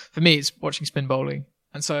deliver. For me, it's watching spin bowling.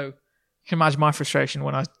 And so you can imagine my frustration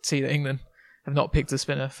when I see that England have not picked a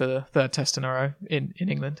spinner for the 3rd test in a row in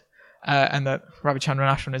England, and that Ravichandran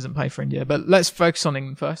Ashwin isn't playing for India. But let's focus on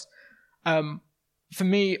England first. For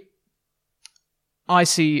me, I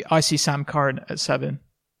see Sam Curran at 7.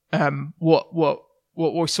 What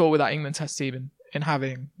we saw with that England test team in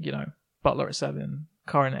having, you know, Buttler at 7,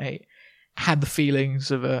 Curran at 8, had the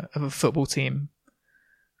feelings of a football team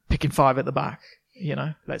picking 5 at the back. You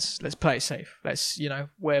know, let's play it safe. Let's, you know,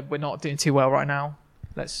 we're not doing too well right now.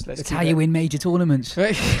 Let's how you win major tournaments.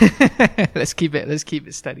 let's keep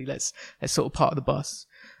it steady. Let's sort of part of the bus.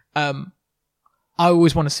 I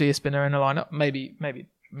always want to see a spinner in a lineup. Maybe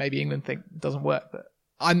England think it doesn't work, but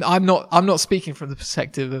I'm not speaking from the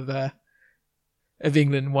perspective of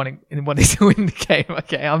England wanting to win the game.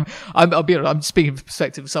 Okay, I'll be honest, I'm speaking from the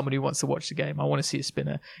perspective of someone who wants to watch the game. I want to see a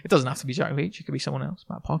spinner. It doesn't have to be Jack Leach. It could be someone else,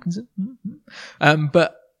 Matt Parkinson. Mm-hmm.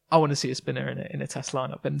 But I want to see a spinner in a test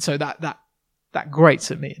lineup, and so that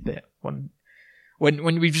grates at me a bit when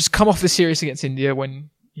we've just come off the series against India.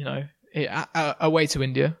 When, you know, away to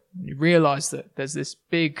India, you realise that there's this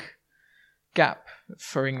big gap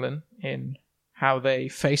for England in how they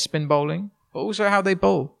face spin bowling, but also how they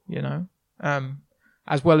bowl. You know.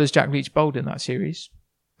 As well as Jack Leach bowled in that series,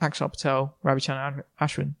 Akshar Patel, Ravichandran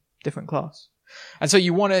Ashwin different class. And so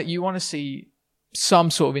you want to see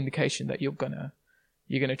some sort of indication that you're gonna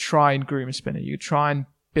try and groom a spinner. You try and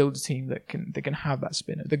build a team that can have that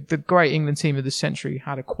spinner. The great England team of the century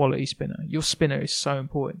had a quality spinner. Your spinner is so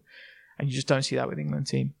important, and you just don't see that with the England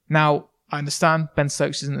team. Now, I understand Ben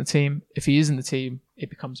Stokes isn't the team. If he is in the team, it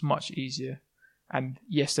becomes much easier. And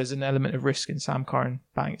yes, there's an element of risk in Sam Curran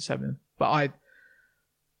batting at 7. But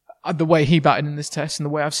the way he batted in this test and the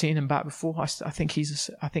way I've seen him bat before, I think he's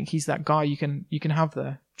that guy you can have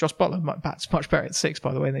there. Josh Buttler bats much better at 6,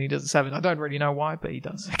 by the way, than he does at 7. I don't really know why, but he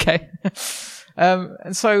does. Okay.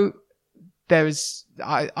 And so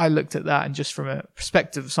I looked at that, and just from a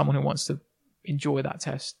perspective of someone who wants to enjoy that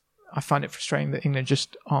test, I find it frustrating that England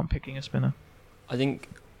just aren't picking a spinner. I think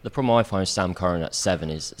the problem I find with Sam Curran at 7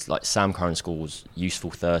 is it's like Sam Curran scores useful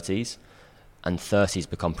 30s, and 30s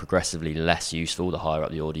become progressively less useful the higher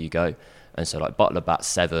up the order you go. And so like Buttler bats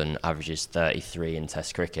 7, averages 33 in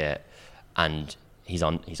Test cricket, and he's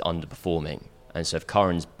underperforming. And so if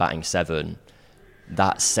Curran's batting 7,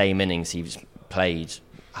 that same innings he was played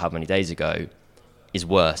how many days ago is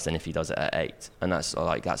worse than if he does it at 8. And that's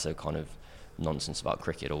a kind of nonsense about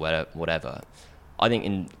cricket or whatever. I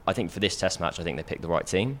think for this test match, I think they picked the right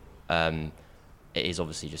team. It is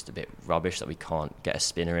obviously just a bit rubbish that we can't get a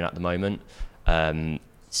spinner in at the moment.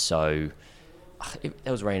 So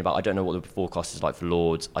there was rain about. I don't know what the forecast is like for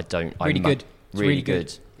Lords. Really good. Really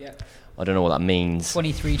good. Yeah. I don't know what that means.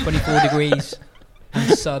 23, 24 degrees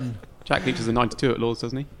and sun. Jack Leach is a 92 at Lords,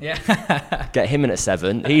 doesn't he? Yeah. Get him in at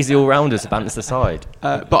 7. He's the all-rounder to balance the side.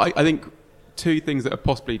 But I think two things that are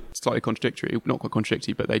possibly slightly contradictory, not quite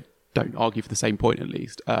contradictory, but they don't argue for the same point at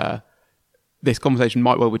least. This conversation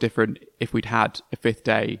might well be different if we'd had a 5th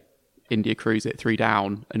day, India cruise it 3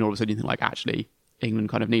 down, and all of a sudden you think like, actually, England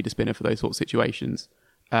kind of need a spinner for those sorts of situations.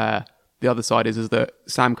 The other side is that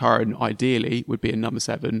Sam Curran ideally would be in number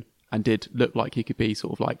 7 and did look like he could be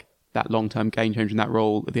sort of like that long-term game changer in that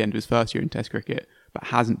role at the end of his first year in Test cricket, but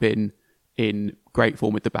hasn't been in great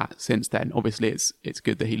form with the bat since then. Obviously, it's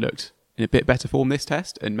good that he looked in a bit better form this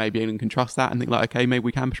test, and maybe England can trust that and think like, okay, maybe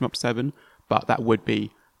we can push him up to 7, but that would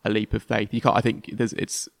be a leap of faith. You can't. I think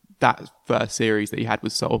it's that first series that he had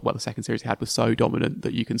was the second series he had was so dominant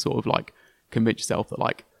that you can sort of like convince yourself that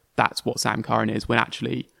like that's what Sam Curran is, when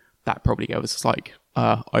actually that probably gave us like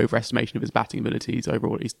overestimation of his batting abilities over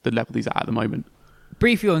the level he's at the moment.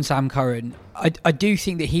 Briefly on Sam Curran, I do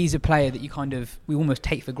think that he's a player that we almost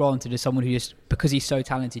take for granted as someone who just, because he's so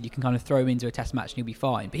talented, you can kind of throw him into a test match and he'll be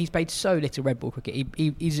fine. But he's played so little red ball cricket.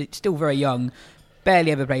 He's still very young,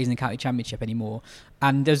 barely ever plays in the county championship anymore.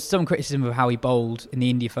 And there's some criticism of how he bowled in the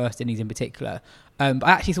India first innings in particular. But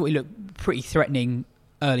I actually thought he looked pretty threatening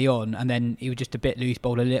early on, and then he was just a bit loose,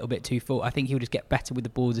 bowled a little bit too full. I think he'll just get better with the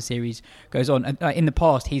ball as the series goes on. And in the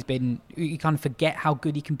past, you kind of forget how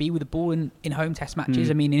good he can be with the ball in home test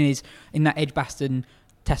matches. I mean, in that Edgbaston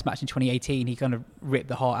test match in 2018, he kind of ripped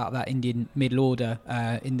the heart out of that Indian middle order.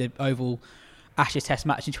 In the Oval Ashes test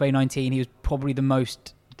match in 2019, he was probably the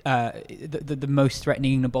most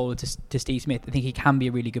threatening England bowler to Steve Smith. I think he can be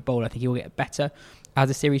a really good bowler. I think he will get better as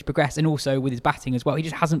the series progresses, and also with his batting as well. He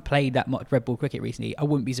just hasn't played that much red ball cricket recently. I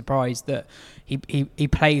wouldn't be surprised that he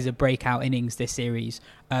plays a breakout innings this series.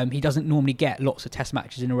 He doesn't normally get lots of test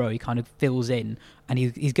matches in a row. He kind of fills in, and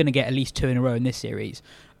he's going to get at least 2 in a row in this series.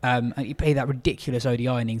 And he played that ridiculous ODI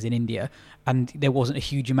innings in India, and there wasn't a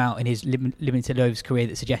huge amount in his limited overs career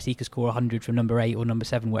that suggests he could score 100 from number 8 or number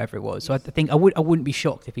 7, whatever it was. So I think I wouldn't be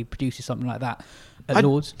shocked if he produces something like that at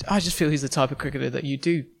Lords. I just feel he's the type of cricketer that you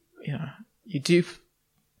do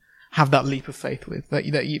have that leap of faith with,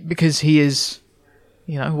 because he is.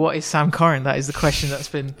 What is Sam Curran? That is the question that's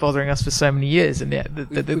been bothering us for so many years, and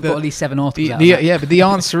we've got at least 7 articles out. But the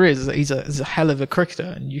answer is that he's a hell of a cricketer,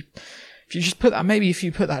 and if you just put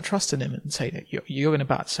that trust in him and say that you're going to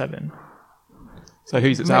bat 7. So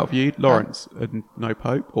who's out for you? Lawrence and no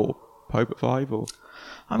Pope, or Pope at 5, or?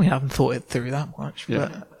 I mean, I haven't thought it through that much,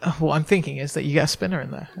 but what I'm thinking is that you get a spinner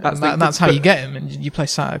in there. That's how you get him, and you play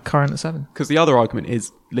Curran at 7. Because the other argument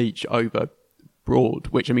is Leach over Broad,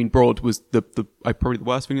 which, I mean, Broad was probably the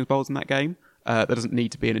worst fingers bowlers in that game. There doesn't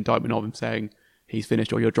need to be an indictment of him saying he's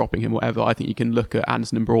finished or you're dropping him, whatever. I think you can look at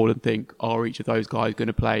Anderson and Broad and think, are each of those guys going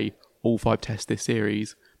to play all 5 tests this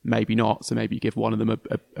series? Maybe not. So maybe you give one of them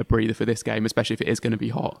a breather for this game, especially if it is going to be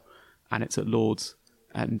hot and it's at Lords,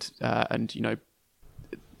 and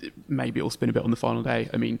maybe it'll spin a bit on the final day.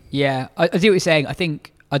 I mean, yeah, I see what you're saying. I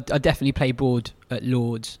think I'd definitely play Broad at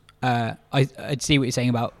Lords. I'd see what you're saying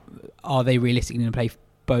about, are they realistically going to play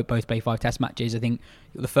both play 5 test matches? I think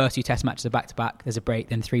the first 2 test matches are back to back. There's a break,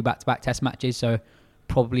 then 3 back to back test matches. So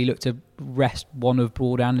probably look to rest one of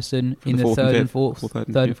Broad Anderson For in the the fourth and third and fifth, fourth, or third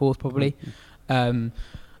and third and fifth. fourth probably.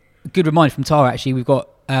 Good reminder from Tara, actually, we've got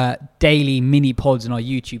daily mini pods on our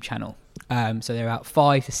YouTube channel. So they're about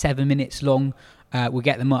 5 to 7 minutes long. We'll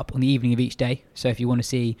get them up on the evening of each day. So if you want to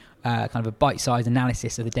see kind of a bite-sized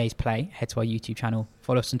analysis of the day's play, head to our YouTube channel.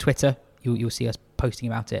 Follow us on Twitter. You'll see us posting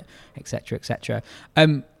about it, etc., etc.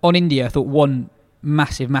 On India, I thought one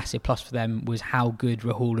massive plus for them was how good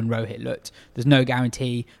Rahul and Rohit looked. There's no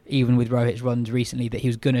guarantee, even with Rohit's runs recently, that he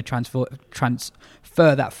was going to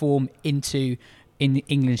transfer that form into in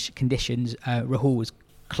English conditions. Rahul was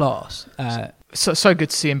class. So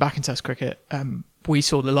good to see him back in Test cricket. We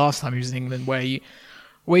saw the last time he was in England where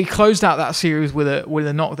he closed out that series with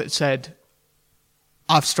a knock that said,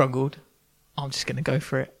 "I've struggled, I'm just going to go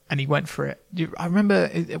for it," and he went for it. I remember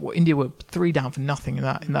India were 3 down for nothing in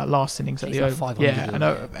that last innings at the over. 500.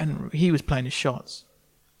 Yeah, and he was playing his shots.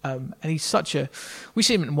 And he's we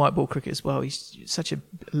see him in white ball cricket as well. He's such a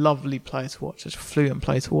lovely player to watch, such a fluent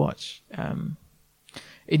player to watch.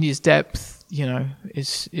 India's depth,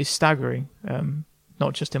 is staggering.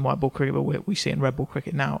 Not just in white ball cricket, but we see it in red ball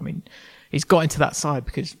cricket now. I mean, he's got into that side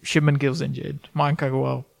because Shubman Gill's injured, Mayank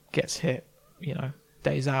Agarwal gets hit,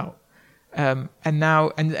 days out, and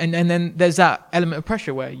then there's that element of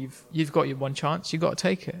pressure where you've got your one chance, you've got to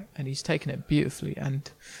take it, and he's taken it beautifully. And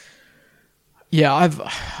yeah,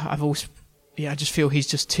 I've always I just feel he's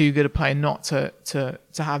just too good a player not to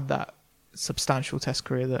have that substantial Test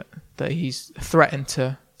career that he's threatened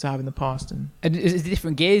to have in the past. And it's the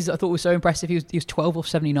different gears I thought was so impressive. He was 12 off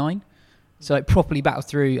 79, so properly battled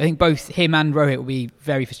through. I think both him and Rohit will be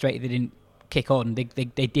very frustrated they didn't kick on. They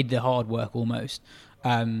did the hard work almost,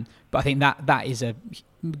 but I think that is a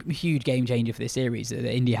huge game changer for this series,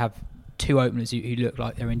 that India have 2 openers who look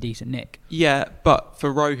like they're in decent nick. Yeah, but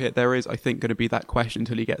for Rohit, there is, I think, going to be that question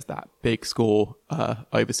until he gets that big score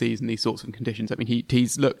overseas in these sorts of conditions. I mean,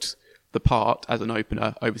 he's looked the part as an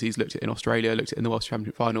opener overseas, looked at it in Australia, looked at it in the World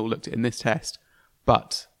Championship final, looked at it in this test,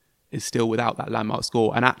 but is still without that landmark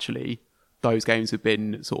score. And actually, those games have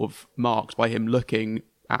been sort of marked by him looking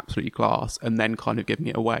absolutely class and then kind of giving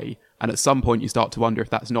it away. And at some point, you start to wonder if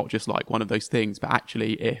that's not just like one of those things, but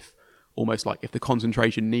actually if the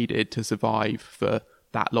concentration needed to survive for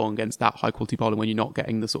that long against that high quality bowling, when you're not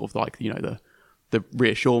getting the sort of like, the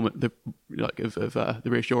reassurance, the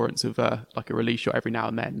reassurance of like a release shot every now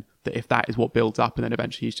and then, that if that is what builds up, and then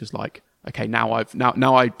eventually he's just like, okay, now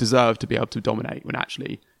I deserve to be able to dominate, when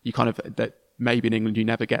actually you kind of, that maybe in England you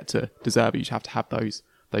never get to deserve it. You just have to have those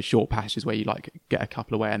short passages where you like get a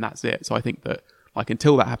couple away and that's it. So I think that like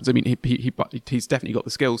until that happens, I mean, he's definitely got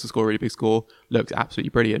the skills to score a really big score, looks absolutely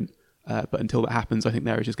brilliant. But until that happens, I think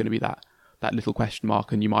there is just going to be that little question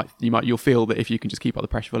mark, and you'll feel that if you can just keep up the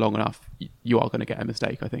pressure for long enough, you are going to get a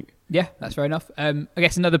mistake, I think. Yeah, that's fair enough. I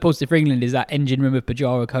guess another positive for England is that engine room of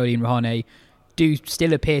Pujara, Kohli and Rahane do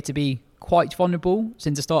still appear to be quite vulnerable.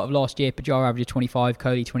 Since the start of last year, Pujara averaged 25,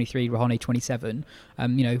 Kohli 23, Rahane 27.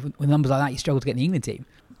 With numbers like that, you struggle to get in the England team.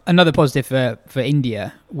 Another positive for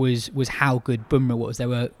India was how good Bumrah was. There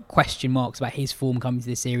were question marks about his form coming to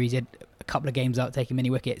this series. He had a couple of games out taking many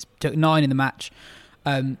wickets, took 9 in the match.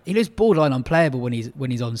 He looks borderline unplayable when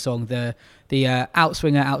he's on song. The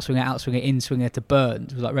outswinger, in-swinger to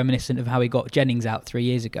Burns was like reminiscent of how he got Jennings out 3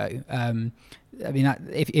 years ago. I mean,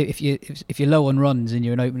 if you're low on runs and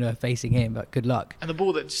you're an opener facing him, like, good luck. the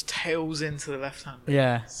ball that just tails into the left hand.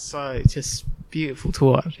 Yeah, So just beautiful to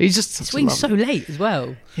watch. He's just he swings so late as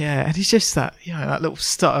well. Yeah, and he's just that that little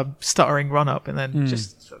stuttering run up, and then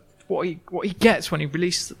just what he gets when he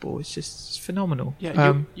releases the ball is just phenomenal.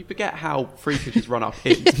 Yeah, you forget how freakish his run up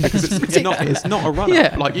is, because it's not a run up.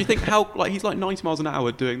 Yeah. Like, you think how, like, he's like 90 miles an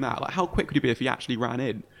hour doing that. Like, how quick would he be if he actually ran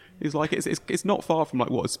in? It's like it's not far from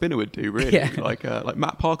like what a spinner would do, really. Yeah. Like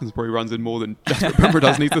Matt Parkins probably runs in more than Jasprit Bumrah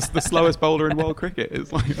does, and he's the slowest bowler in world cricket.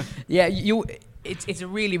 It's like Yeah, it's a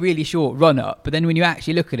really, really short run up, but then when you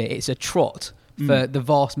actually look at it, it's a trot for the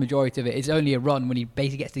vast majority of it. It's only a run when he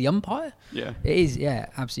basically gets to the umpire. Yeah, It is,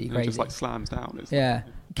 absolutely and crazy. it just like slams down. It's Yeah.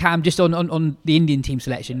 Cam, just on the Indian team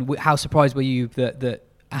selection, how surprised were you that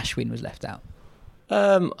Ashwin was left out?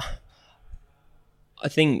 I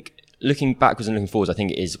think looking backwards and looking forwards, I think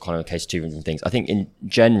it is kind of a case of 2 different things. I think in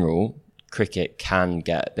general, cricket can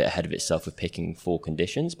get a bit ahead of itself with picking for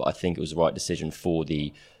conditions, but I think it was the right decision for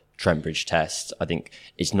the Trent Bridge test. I think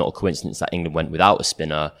it's not a coincidence that England went without a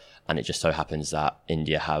spinner, and it just so happens that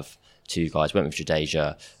India have 2 guys, went with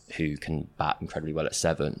Jadeja, who can bat incredibly well at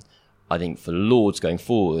 7. I think for Lords going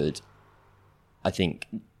forward, I think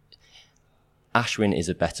Ashwin is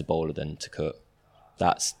a better bowler than Takut.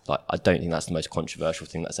 That's like, I don't think that's the most controversial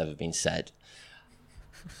thing that's ever been said.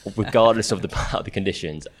 regardless of the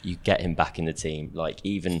conditions, you get him back in the team. Like,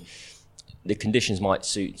 even the conditions might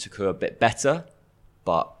suit Takua a bit better,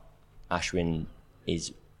 but Ashwin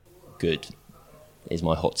is good. Is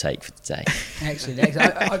my hot take for today. Excellent.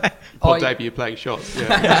 Pod debut playing shots.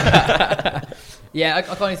 Yeah, I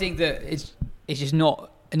kind of think that it's just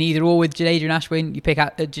not an either or with Jadeja and Ashwin. You pick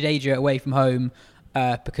out Jadeja away from home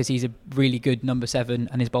because he's a really good number 7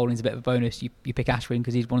 and his bowling's a bit of a bonus. You pick Ashwin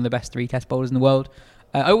because he's one of the best 3 Test bowlers in the world.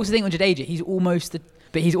 I also think on Jadeja, he's almost the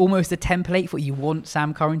template for what you want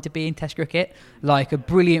Sam Curran to be in Test cricket, like a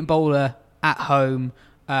brilliant bowler at home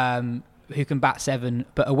who can bat 7,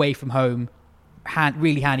 but away from home,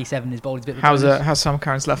 really handy 7 is bowled. How's Sam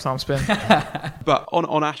Curran's left arm spin? But on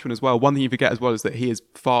Ashwin as well, one thing you forget as well is that he is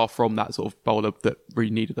far from that sort of bowler that really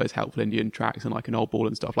needed those helpful Indian tracks and like an old ball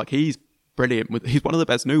and stuff. Like, he's brilliant. He's one of the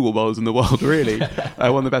best new ball bowlers in the world, really.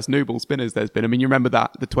 One of the best new ball spinners there's been. I mean, you remember the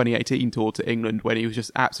 2018 tour to England when he was just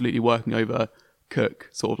absolutely working over Cook,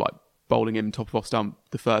 sort of like bowling him top of off stump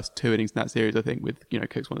the first 2 innings in that series, I think, with,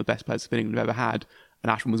 Cook's one of the best players England have ever had,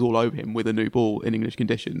 and Ashwin was all over him with a new ball in English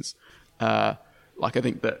conditions. I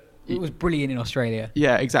think that it was brilliant in Australia.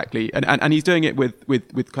 Yeah, exactly. And he's doing it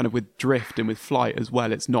with kind of with drift and with flight as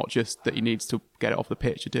well. It's not just that he needs to get it off the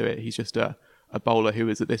pitch to do it. He's just a bowler who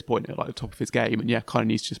is at this point at like the top of his game, and kind of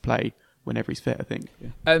needs to just play whenever he's fit, I think.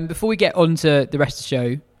 Yeah. Before we get on to the rest of the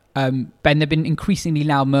show, Ben, there have been increasingly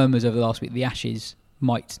loud murmurs over the last week the Ashes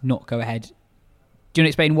might not go ahead. Do you want to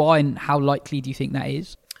explain why and how likely do you think that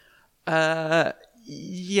is?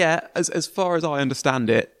 Yeah, as far as I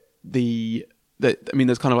understand it,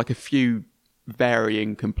 there's kind of like a few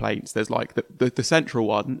varying complaints. There's like the central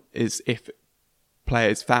one is if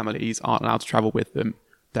players' families aren't allowed to travel with them,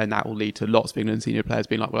 then that will lead to lots of England senior players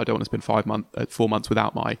being like, well, I don't want to spend 4 months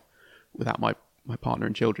without my partner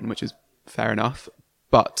and children, which is fair enough.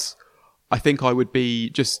 But I think I would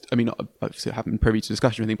be obviously I haven't been privy to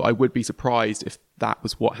discussion or anything, but I would be surprised if that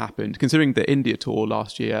was what happened, considering the India tour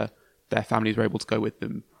last year, their families were able to go with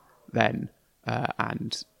them then,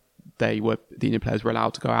 and the Indian players were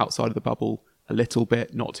allowed to go outside of the bubble a little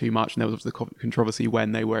bit, not too much. And there was the controversy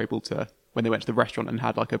when they went to the restaurant and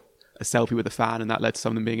had like a selfie with a fan, and that led to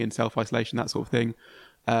some of them being in self-isolation, that sort of thing.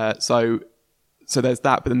 So there's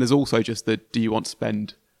that, but then there's also just do you want to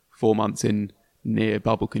spend 4 months in near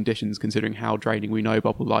bubble conditions, considering how draining we know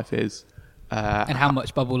bubble life is. And how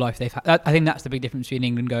much bubble life they've had. I think that's the big difference between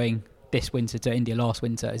England going this winter to India last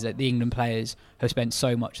winter, is that the England players have spent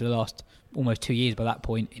so much of the last almost 2 years by that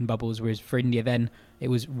point in bubbles, whereas for India then it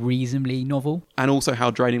was reasonably novel. And also how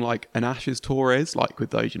draining like an Ashes tour is, like with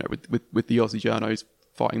those, with the Aussie journos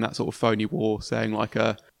fighting that sort of phony war, saying like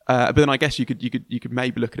but then I guess you could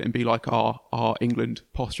maybe look at it and be like, are England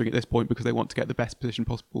posturing at this point because they want to get the best position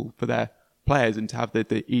possible for their players and to have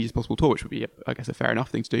the easiest possible tour, which would be, I guess, a fair enough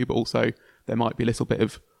thing to do, but also there might be a little bit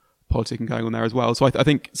of politicking going on there as well. So I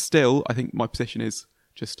think my position is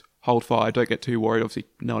just hold fire, don't get too worried. Obviously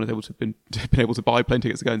no one has been able to buy plane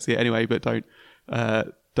tickets to go and see it anyway, but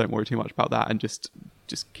don't worry too much about that, and just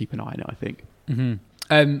keep an eye on it, I think.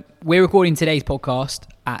 Mm-hmm. We're recording today's podcast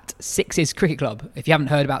at Sixes Cricket Club. If you haven't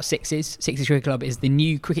heard about Sixes Cricket Club is the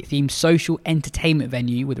new cricket-themed social entertainment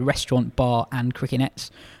venue with a restaurant, bar and cricket nets.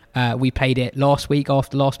 We played it last week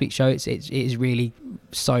after last week's show. It is really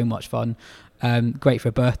so much fun. Great for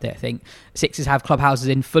a birthday, I think. Sixers have clubhouses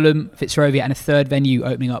in Fulham, Fitzrovia, and a third venue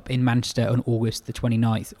opening up in Manchester on August the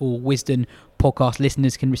 29th. All Wisden podcast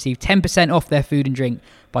listeners can receive 10% off their food and drink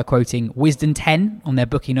by quoting Wisden10 on their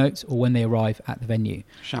booking notes or when they arrive at the venue.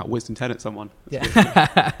 Shout Wisden10 at someone.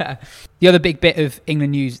 Yeah. The other big bit of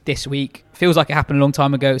England news this week feels like it happened a long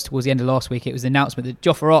time ago. It was towards the end of last week. It was the announcement that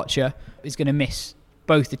Jofra Archer is going to miss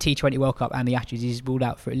both the T20 World Cup and the Ashes. He's ruled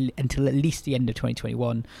out until at least the end of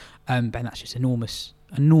 2021. Ben, that's just enormous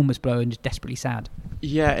blow and just desperately sad.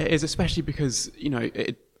 Yeah, it is, especially because,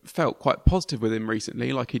 it felt quite positive with him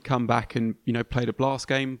recently. Like, he'd come back and, played a blast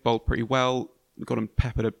game, bowled pretty well, got him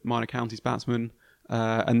peppered a minor counties batsman.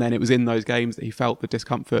 And then it was in those games that he felt the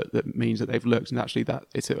discomfort that means that they've looked. And actually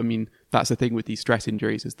that's the thing with these stress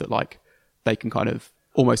injuries, is that like they can kind of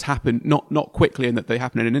almost happen, not quickly in that they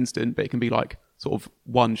happen in an instant, but it can be like sort of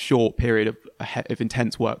one short period of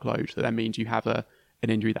intense workload that then means you have an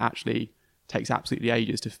injury that actually takes absolutely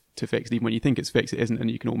ages to fix. And even when you think it's fixed, it isn't, and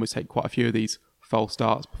you can almost take quite a few of these false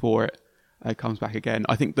starts before it comes back again.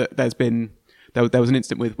 I think that there was an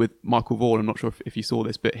incident with Michael Vaughan. I'm not sure if you saw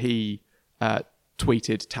this, but he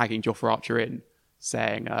tweeted tagging Jofra Archer in,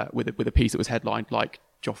 saying with a piece that was headlined like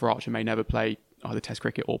Jofra Archer may never play either Test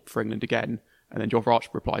cricket or for England again. And then Jofra Archer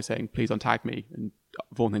replied saying, please untag me. And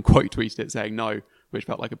Vaughan then quote tweeted it saying no, which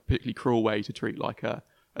felt like a particularly cruel way to treat like a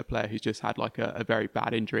a player who's just had like a very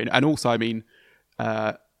bad injury. And also, I mean,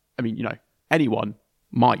 anyone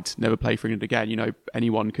might never play for England again.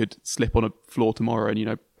 Anyone could slip on a floor tomorrow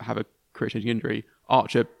and, have a career-changing injury.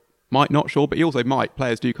 Archer might not, sure, but he also might.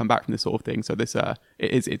 Players do come back from this sort of thing. So this,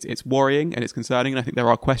 it's worrying and it's concerning. And I think there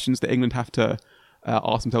are questions that England have to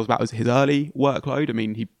ask themselves about his early workload. I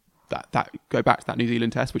mean, that go back to that New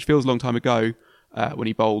Zealand test, which feels a long time ago, when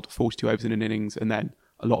he bowled 42 overs in an innings and then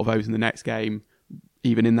a lot of overs in the next game.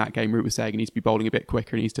 Even in that game, Root was saying he needs to be bowling a bit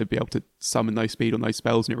quicker. He needs to be able to summon those speed on those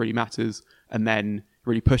spells, and it really matters. And then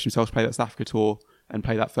really push himself to play that South Africa tour and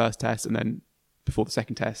play that first test. And then before the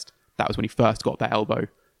second test, that was when he first got that elbow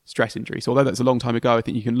stress injury. So although that's a long time ago, I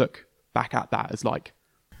think you can look back at that as like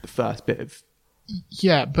the first bit of...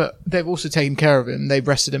 Yeah, but they've also taken care of him. They've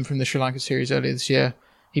rested him from the Sri Lanka series earlier this year.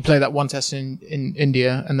 He played that one test in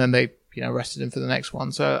India, and then they rested him for the next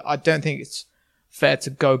one. So I don't think it's fair to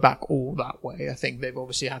go back all that way. I think they've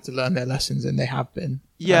obviously had to learn their lessons, and they have been.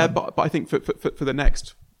 Yeah, but I think for the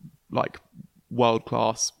next like world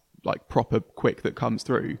class, like proper quick that comes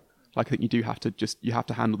through, like I think you have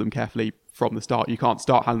to handle them carefully from the start. You can't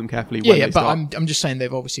start handling them carefully. When they start. I'm just saying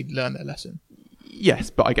they've obviously learned their lesson. Yes,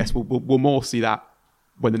 but I guess we'll more see that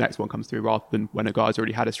when the next one comes through, rather than when a guy's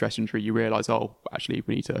already had a stress injury. You realise, actually,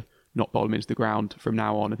 we need to not bowl him into the ground from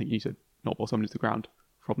now on. I think you need to not bowl someone into the ground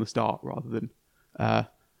from the start, rather than. So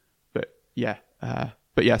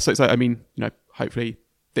I mean, hopefully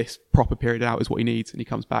this proper period out is what he needs, and he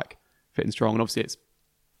comes back fit and strong. And obviously, it's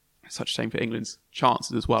such a shame for England's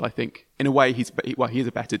chances as well. I think in a way he is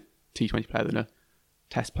a better T20 player than a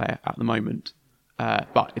Test player at the moment,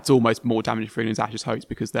 but it's almost more damaging for England's Ashes hopes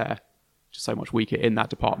because they're just so much weaker in that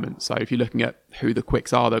department. So if you're looking at who the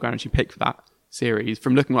quicks are they're going to actually pick for that series,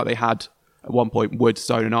 from looking like they had at one point Wood,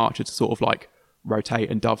 Stone and Archer to sort of like rotate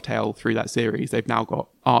and dovetail through that series, they've now got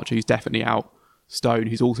Archer, who's definitely out, Stone,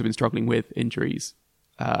 who's also been struggling with injuries,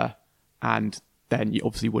 and then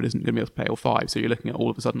obviously Wood isn't going to be able to play all five. So you're looking at all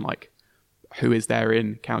of a sudden like who is there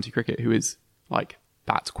in county cricket who is like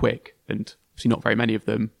that quick, and obviously not very many of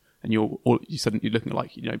them. And you're suddenly looking at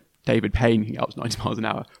like David Payne can get up to 90 miles an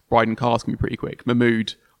hour. Bryden Cars can be pretty quick.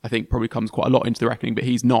 Mahmood, I think, probably comes quite a lot into the reckoning, but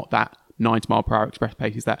he's not that 90 mile per hour express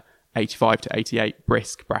pace. He's that 85 to 88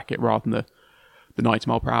 brisk bracket rather than the 90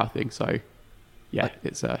 mile per hour thing. So, yeah,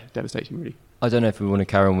 it's devastating, really. I don't know if we want to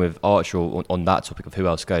carry on with Archer on that topic of who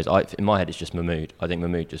else goes. In my head, it's just Mahmood. I think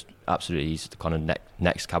Mahmood just absolutely, he's the kind of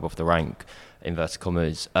next cab off the rank, inverted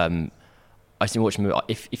commas. I think watching Mahmood,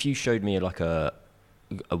 if you showed me like a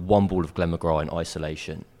one ball of Glenn McGrath in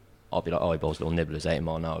isolation, I'd be like, he bowls little nibblers, 80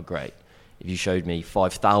 mile an hour, great. If you showed me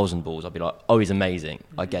 5,000 balls, I'd be like, he's amazing,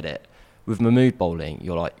 I get it. With Mahmood bowling,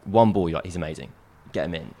 you're like, one ball, you're like, he's amazing, get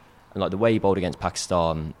him in. And like the way he bowled against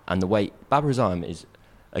Pakistan, and the way Babar Azam is,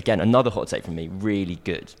 again, another hot take from me, really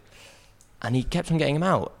good. And he kept on getting him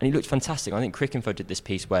out, and he looked fantastic. I think Cricinfo did this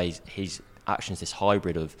piece where his action's this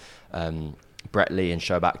hybrid of Brett Lee and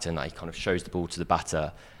Shoaib Akhtar, that he kind of shows the ball to the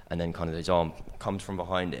batter, and then kind of his arm comes from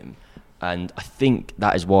behind him. And I think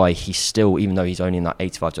that is why he's still, even though he's only in that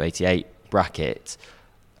 85 to 88 bracket,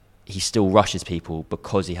 he still rushes people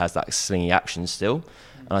because he has that slingy action still.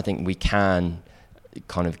 And I think we can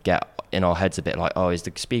kind of get in our heads a bit like, is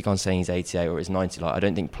the speed gun saying he's 88 or it's 90? Like, I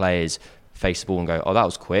don't think players face the ball and go, that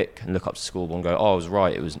was quick, and look up to the scoreboard and go, I was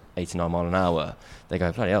right, it was 89 mile an hour. They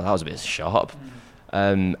go, bloody hell, that was a bit sharp.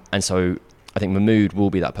 And so I think Mahmood will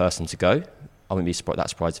be that person to go. I wouldn't be that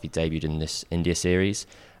surprised if he debuted in this India series.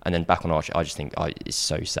 And then back on Archer, I just think it's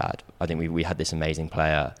so sad. I think we had this amazing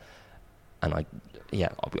player, and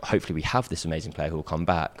hopefully we have this amazing player who will come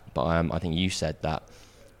back. But I think you said that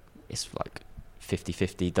it's like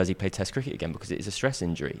 50-50. Does he play Test cricket again? Because it is a stress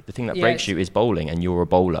injury. The thing that breaks you is bowling, and you're a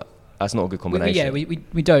bowler. That's not a good combination.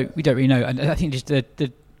 We don't really know. And I think just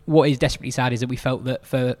the what is desperately sad is that we felt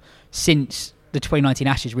that since the 2019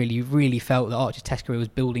 Ashes, really felt that Archer's Test career was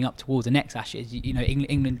building up towards the next Ashes.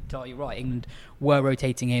 England, you're right, England were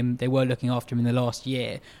rotating him. They were looking after him in the last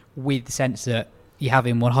year with the sense that you have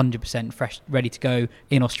him 100% fresh, ready to go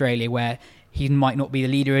in Australia, where he might not be the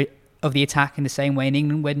leader of the attack in the same way in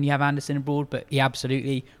England when you have Anderson abroad, but he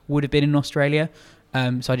absolutely would have been in Australia.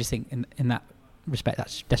 So I just think in that respect,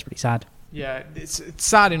 that's desperately sad. Yeah, it's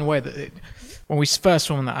sad in a way that when we first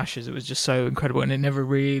saw him in the Ashes, it was just so incredible, and it never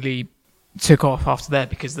really took off after that,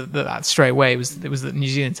 because that straight away it was the New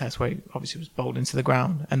Zealand Test where he obviously was bowled into the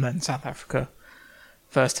ground, and then South Africa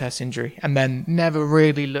first Test injury, and then never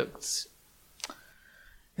really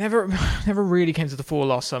came to the fore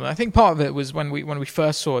last summer. I think part of it was when we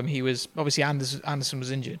first saw him, he was obviously Anderson was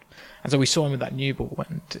injured, and so we saw him with that new ball,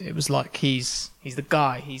 and it was like he's the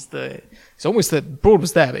guy. It's almost that Broad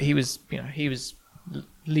was there, but he was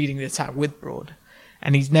leading the attack with Broad,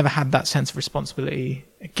 and he's never had that sense of responsibility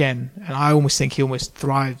again. And I almost think he almost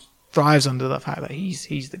thrives under the fact that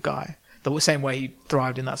he's the guy. The same way he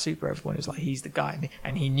thrived in that Super everyone was like, he's the guy,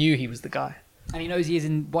 and he knew he was the guy. And he knows he is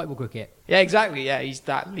in white ball cricket. Yeah, exactly. Yeah, he's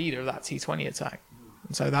that leader of that T20 attack,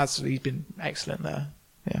 and so he's been excellent there.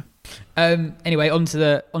 Yeah. Anyway, onto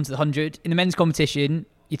the 100 in the men's competition.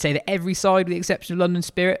 You'd say that every side, with the exception of London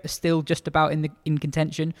Spirit, are still just about in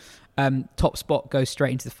contention. Top spot goes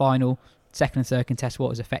straight into the final. Second and third contest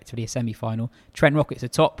what is effectively a semi-final. Trent Rockets are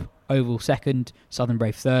top, Oval second, Southern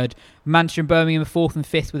Brave third. Manchester and Birmingham are fourth and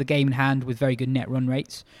fifth with a game in hand with very good net run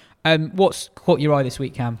rates. What's caught your eye this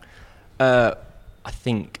week, Cam? I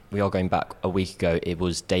think we are going back a week ago. It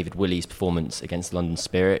was David Willey's performance against London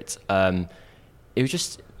Spirit. It was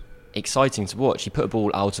just exciting to watch. He put a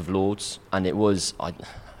ball out of Lords, and it was one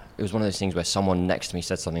of those things where someone next to me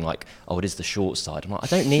said something like, "Oh, it is the short side." I'm like, I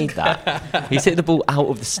don't need that. He's hit the ball out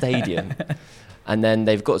of the stadium, and then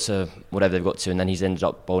they've got to whatever they've got to, and then he's ended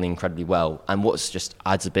up bowling incredibly well. And what's just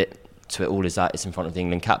adds a bit to it all is that it's in front of the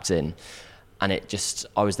England captain, and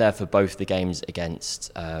I was there for both the games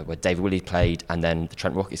against where David Willey played, and then the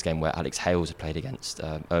Trent Rockets game where Alex Hales had played against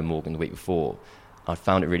Eoin Morgan the week before. I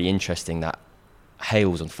found it really interesting that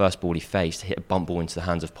Hales on first ball he faced hit a bump ball into the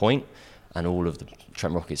hands of Point, and all of the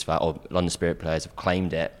Trent Rockets or London Spirit players have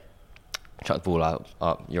claimed it. Chuck the ball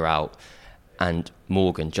up, you're out. And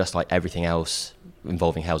Morgan, just like everything else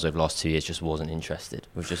involving Hales over the last 2 years, just wasn't interested.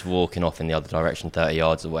 Was just walking off in the other direction 30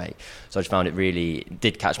 yards away. So I just found it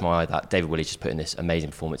did catch my eye that David Willey just put in this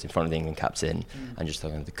amazing performance in front of the England captain, and just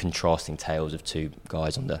the contrasting tales of two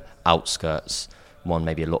guys on the outskirts, one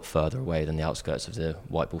maybe a lot further away than the outskirts of the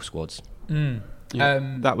white ball squads.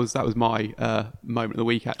 Yeah, that was my moment of the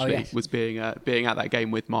week actually. yes. Was being at that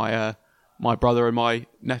game with my my brother and my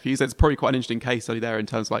nephews. It's probably quite an interesting case study there in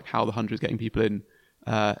terms of like how the 100 is getting people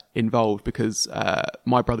involved, because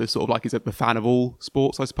my brother's sort of like is a fan of all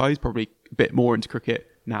sports, I suppose, probably a bit more into cricket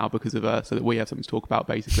now because of so that we have something to talk about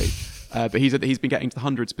basically. But he's been getting to the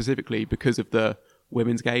 100 specifically because of the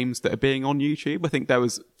women's games that are being on YouTube. I think there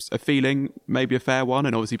was a feeling, maybe a fair one,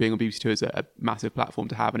 and obviously being on BBC Two is a massive platform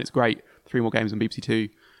to have, and it's great. 3 more games on BBC Two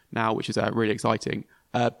now, which is really exciting.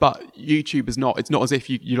 But YouTube is not. It's not as if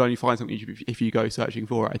you'd only find something on YouTube if you go searching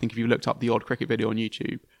for it. I think if you looked up the odd cricket video on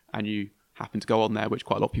YouTube and you happen to go on there, which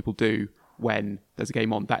quite a lot of people do when there's a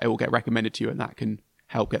game on, that it will get recommended to you, and that can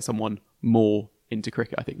help get someone more into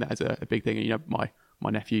cricket. I think that is a big thing. And, you know, my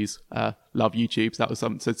nephews love YouTube. So that was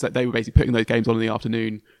so they were basically putting those games on in the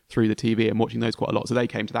afternoon through the TV and watching those quite a lot. So they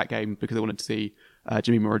came to that game because they wanted to see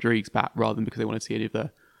Jemima Rodriguez bat rather than because they wanted to see any of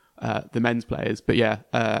the men's players. But yeah,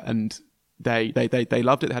 and they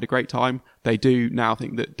loved it. They had a great time. They do now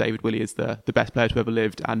think that David Willey is the best player to ever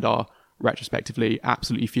lived, and are retrospectively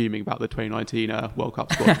absolutely fuming about the 2019 World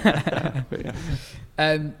Cup squad. But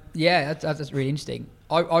yeah. That's really interesting.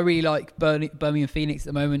 I really like Birmingham Phoenix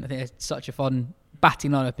at the moment. I think it's such a fun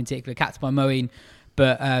batting lineup, in particular, captained by Moeen.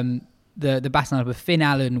 But the batting lineup of Finn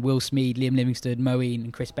Allen, Will Smead, Liam Livingstone, Moeen,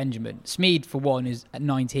 and Chris Benjamin. Smead, for one, is at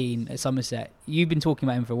 19 at Somerset. You've been talking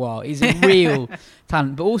about him for a while. He's a real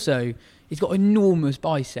talent, but also he's got enormous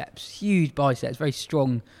biceps, huge biceps, very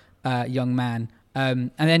strong young man.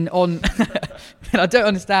 And then on, I don't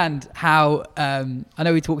understand how. I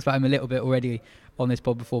know we talked about him a little bit already on this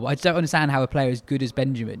pod before, but I just don't understand how a player as good as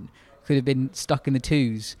Benjamin could have been stuck in the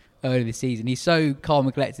twos earlier this season. He's so calm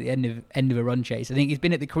and collected at the end of a run chase. I think he's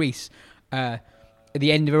been at the crease at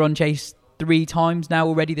the end of a run chase 3 times now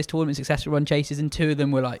already this tournament, successful run chases, and 2 of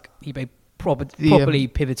them were like he played properly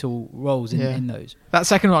pivotal roles in those. That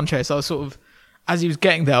second run chase, I was sort of, as he was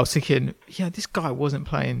getting there, I was thinking, yeah, this guy wasn't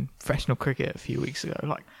playing professional cricket a few weeks ago.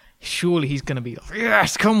 Like, surely he's going to be like,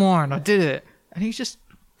 yes, come on, I did it. And he's just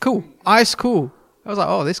cool, ice cool. I was like,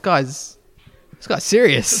 oh, this guy's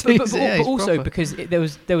serious. But also proper. Because there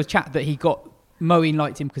was chat that he got, Moeen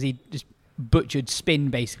liked him because he just butchered spin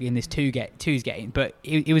basically in this twos getting, but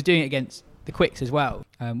he was doing it against the quicks as well.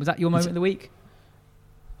 Was that your moment of the week?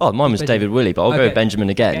 Oh, mine was David Willey, but I'll go with Benjamin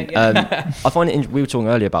again. Yeah. I find it. We were talking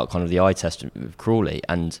earlier about kind of the eye test with Crawley,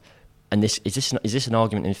 and this is this an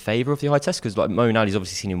argument in favour of the eye test? Because like Moeen Ali's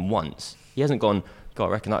obviously seen him once. He hasn't gone, God, I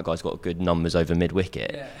reckon that guy's got good numbers over mid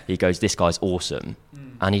wicket. Yeah. He goes, this guy's awesome,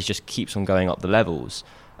 and he just keeps on going up the levels.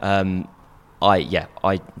 I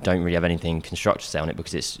don't really have anything constructive to say on it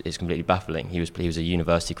because it's completely baffling. He was a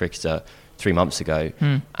university cricketer 3 months ago,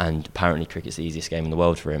 and apparently cricket's the easiest game in the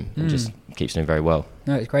world for him, and just keeps doing very well.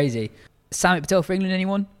 No, it's crazy. Samit Patel for England,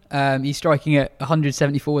 anyone? He's striking at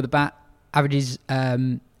 174 with the bat, averages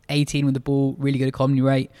 18 with the ball, really good economy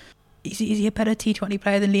rate. Is he a better T20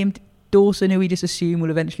 player than Liam Dawson, who we just assume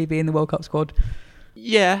will eventually be in the World Cup squad?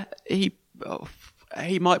 Yeah, he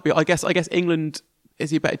might be. I guess England,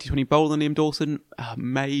 is he a better T20 bowler than Liam Dawson?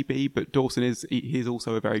 Maybe, but Dawson he's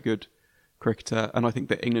also a very good cricketer, and I think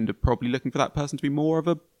that England are probably looking for that person to be more of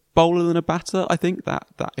a bowler than a batter. I think that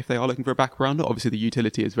if they are looking for a backgrounder, obviously the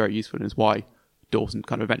utility is very useful, and is why Dawson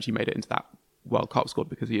kind of eventually made it into that World Cup squad,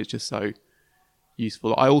 because he is just so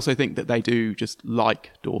useful. I also think that they do just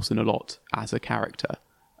like Dawson a lot as a character,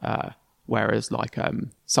 whereas like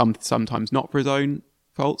sometimes not for his own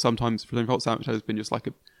fault, sometimes for his own fault. Sometimes there's been just like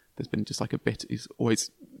a bit. He's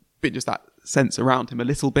always been just that sense around him a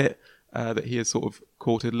little bit that he has sort of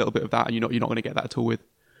courted a little bit of that, and you're not going to get that at all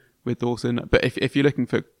with Dawson. But if you're looking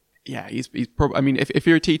for, yeah, he's probably. I mean, if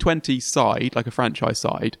you're a T20 side, like a franchise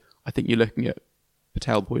side, I think you're looking at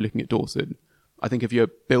Patel, you're looking at Dawson. I think if you're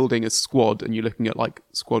building a squad and you're looking at like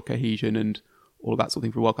squad cohesion and all of that sort of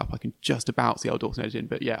thing for a World Cup, I can just about see how Dawson edged in.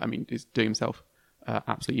 But yeah, I mean, he's doing himself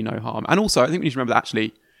absolutely no harm. And also, I think we need to remember that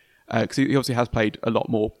actually, because he obviously has played a lot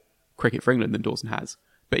more cricket for England than Dawson has,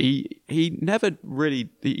 but he never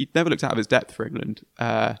looked out of his depth for England.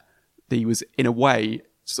 He was, in a way,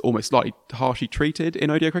 almost slightly harshly treated in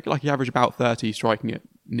ODI cricket. Like he averaged about 30, striking at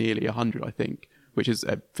nearly 100, I think, which is,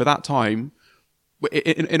 for that time,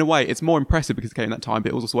 in a way, it's more impressive because it came at that time,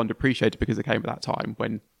 but it was also underappreciated because it came at that time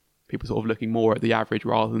when people sort of looking more at the average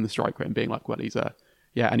rather than the strike rate and being like, well, he's a...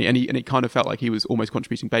 Yeah, and it kind of felt like he was almost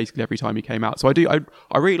contributing basically every time he came out. So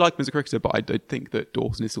I really like him as a cricketer, but I think that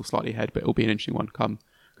Dawson is still slightly ahead, but it'll be an interesting one come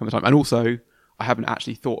the time. And also, I haven't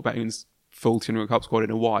actually thought about England's full T20 World Cup squad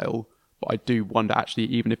in a while, but I do wonder actually,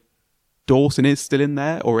 even if Dawson is still in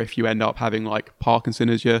there, or if you end up having like Parkinson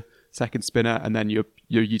as your second spinner, and then your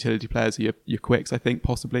utility players are your quicks, I think,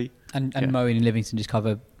 possibly. And Moeen and Livingston just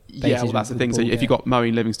cover bases. Yeah, well, that's the thing. So if you've got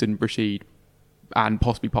Moeen, Livingston, Rashid, and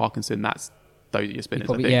possibly Parkinson, those are your spinners,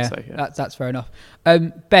 I think. Yeah, so, yeah. That's fair enough.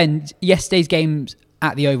 Ben, yesterday's games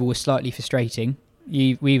at the Oval was slightly frustrating.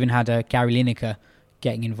 We even had Gary Lineker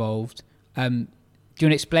getting involved. Do you want to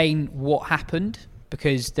explain what happened?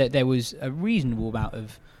 Because there was a reasonable amount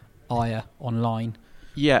of ire online.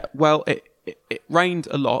 Yeah, well, it rained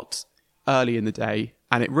a lot early in the day,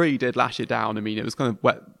 and it really did lash it down. I mean, it was kind of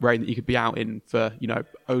wet rain that you could be out in for,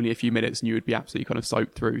 only a few minutes, and you would be absolutely kind of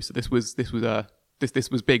soaked through. So this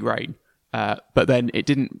was big rain. But then it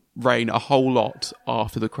didn't rain a whole lot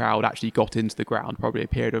after the crowd actually got into the ground, probably a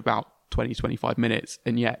period of about 20-25 minutes,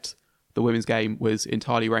 and yet the women's game was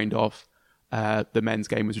entirely rained off. The men's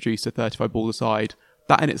game was reduced to 35 balls a side.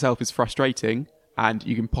 That in itself is frustrating, and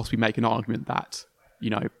you can possibly make an argument that,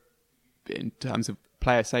 in terms of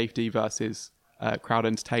player safety versus crowd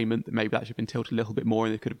entertainment, that maybe that should have been tilted a little bit more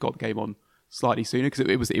and they could have got the game on slightly sooner,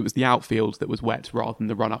 because it was the outfield that was wet rather than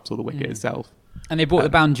the run-ups or the wicket itself. And they brought the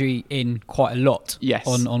boundary in quite a lot. Yes.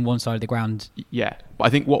 On one side of the ground. Yeah, but I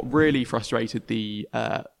think what really frustrated the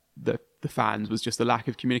fans was just the lack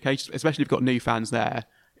of communication, especially if you've got new fans there.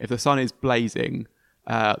 If the sun is blazing,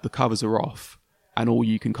 the covers are off, and all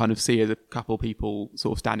you can kind of see is a couple of people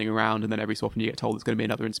sort of standing around, and then every so often you get told there's going to be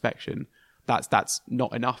another inspection. That's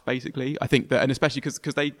not enough, basically. I think that, and especially because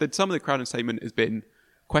some of the crowd entertainment has been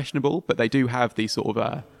questionable, but they do have these sort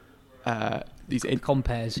of these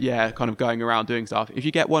compares, kind of going around doing stuff. If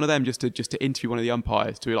you get one of them just to interview one of the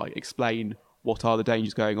umpires to like explain what are the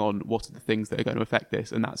dangers going on, what are the things that are going to affect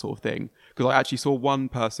this, and that sort of thing. Because I actually saw one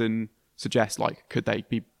person suggest like could they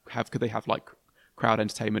have like crowd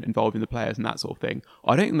entertainment involving the players and that sort of thing.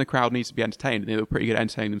 I don't think the crowd needs to be entertained. They were pretty good at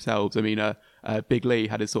entertaining themselves. I mean, Big Lee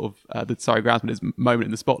had his sort of the Surrey groundsman, his moment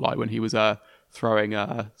in the spotlight when he was throwing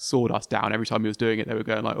sawdust down. Every time he was doing it, they were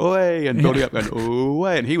going like "Oi!" and building up, going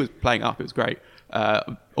 "Oi!" and he was playing up. It was great,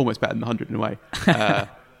 almost better than the 100 in a way.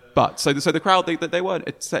 But so the crowd they weren't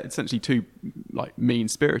essentially too like mean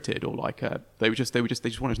spirited or like they just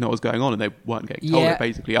wanted to know what was going on, and they weren't getting told it,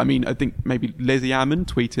 basically. I mean, I think maybe Lizzie Ammon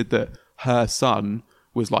tweeted that her son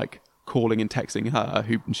was like calling and texting her,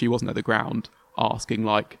 who she wasn't at the ground, asking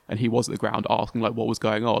like, and he was at the ground asking like what was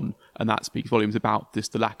going on, and that speaks volumes about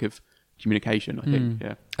just the lack of communication, I think.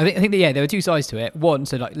 Yeah, I think that there were two sides to it. One,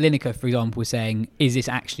 so like Lineker, for example, was saying, "Is this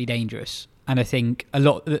actually dangerous?" And I think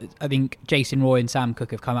Jason Roy and Sam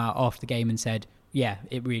Cook have come out after the game and said, "Yeah,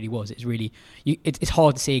 it really was. It's really it's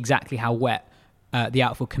hard to see exactly how wet the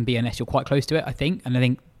outfield can be unless you're quite close to it." I think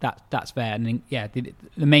that's fair. And I think,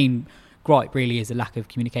 the main gripe really is the lack of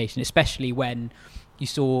communication, especially when you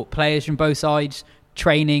saw players from both sides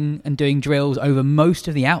training and doing drills over most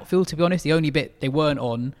of the outfield. To be honest, the only bit they weren't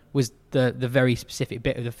on was the very specific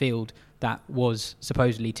bit of the field that was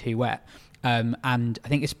supposedly too wet. And I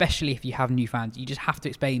think especially if you have new fans, you just have to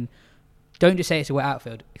explain. Don't just say it's a wet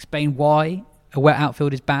outfield. Explain why a wet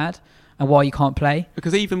outfield is bad and why you can't play.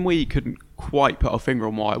 Because even we couldn't quite put our finger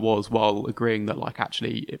on why it was, while agreeing that like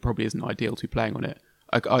actually it probably isn't ideal to be playing on it.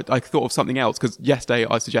 I thought of something else, because yesterday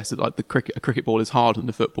I suggested like a cricket ball is harder than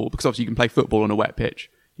the football, because obviously you can play football on a wet pitch.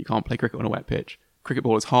 You can't play cricket on a wet pitch. Cricket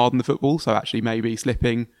ball is harder than the football, so actually maybe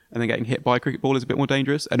slipping and then getting hit by a cricket ball is a bit more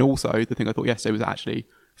dangerous. And also the thing I thought yesterday was actually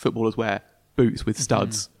footballers wear boots with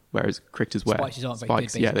studs, whereas cricketers wear Spices aren't very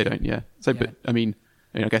spikes. good, Yeah, they don't. Yeah. So, Yeah. but I mean,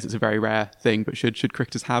 I guess it's a very rare thing. But should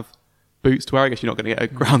cricketers have boots to wear? I guess you're not going to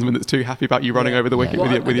get a groundsman that's too happy about you running over the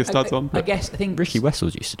wicket with your studs on. I guess I think Ricky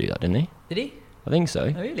Wessels used to do that, didn't he? Did he? I think so.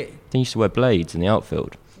 Oh, really? I think he used to wear blades in the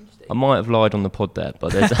outfield. I might have lied on the pod there,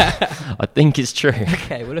 but I think it's true.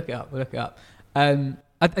 Okay, we'll look it up.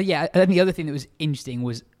 I think the other thing that was interesting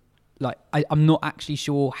was like I'm not actually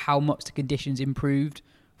sure how much the conditions improved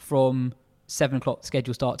from 7 o'clock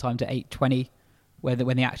scheduled start time to 8:20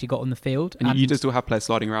 when they actually got on the field. And you just still have players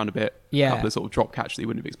sliding around a bit. Yeah. A couple of sort of drop catches that you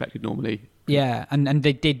wouldn't have expected normally. Yeah, and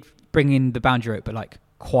they did bring in the boundary rope, but like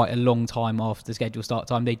quite a long time after the scheduled start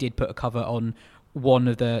time. They did put a cover on one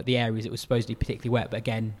of the areas that was supposedly particularly wet, but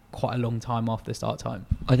again, quite a long time after the start time.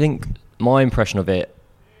 I think my impression of it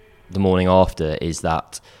the morning after is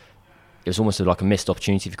that it was almost like a missed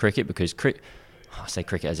opportunity for cricket, because I say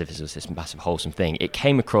cricket as if it was this massive wholesome thing. It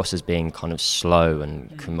came across as being kind of slow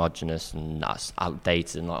and curmudgeonous and that's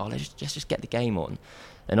outdated and like, let's just get the game on.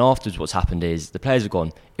 And afterwards what's happened is the players have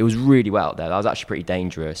gone, it was really wet out there, that was actually pretty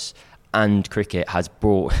dangerous, and cricket has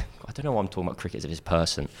brought, I don't know why I'm talking about cricket as if it's a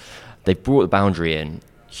person, they've brought the boundary in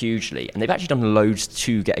hugely, and they've actually done loads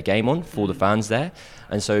to get a game on for the fans there.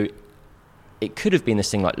 And so it could have been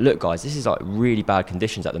this thing like, look guys, this is like really bad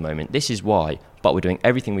conditions at the moment, this is why, but we're doing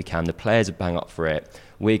everything we can, the players are bang up for it,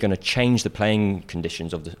 we're going to change the playing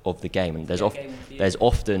conditions of the game. And there's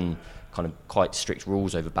often kind of quite strict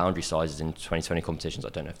rules over boundary sizes in 2020 competitions. I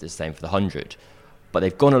don't know if it's the same for the 100, but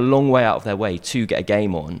they've gone a long way out of their way to get a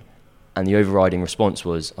game on, and the overriding response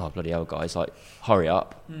was, oh bloody hell guys, like hurry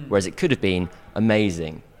up. Whereas it could have been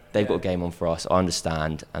amazing, they've got a game on for us, I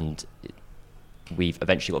understand, and we've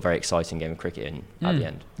eventually got a very exciting game of cricket in at the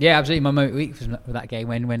end. Yeah, absolutely. My moment of the week was with that game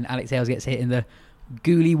when Alex Hales gets hit in the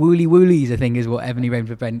gooly woolly woolies, I think is what Ebony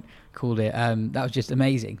Rainford Brent called it. That was just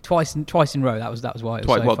amazing. Twice in a row. That was why it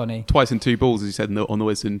was so funny. Twice in 2 balls, as you said on the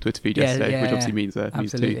Wisden Twitter feed yesterday, which obviously means 2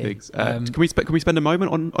 things. Can we spend a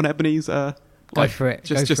moment on Ebony's? Go for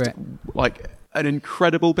it. Like an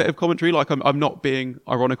incredible bit of commentary. Like I'm not being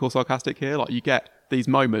ironic or sarcastic here. Like you get these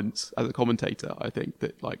moments as a commentator, I think,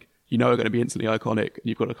 that like are going to be instantly iconic, and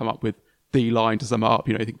you've got to come up with the line to sum it up.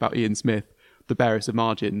 You think about Ian Smith, the barest of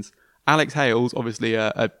margins. Alex Hales, obviously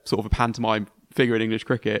a sort of a pantomime figure in English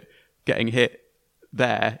cricket, getting hit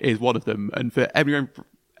there is one of them. And for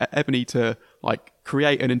Ebony to like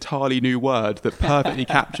create an entirely new word that perfectly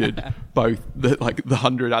captured both the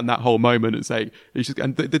 100 and that whole moment, and say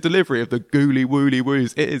and the delivery of the gooly woolly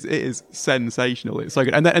woos, it is sensational. It's so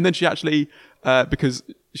good. And then she actually because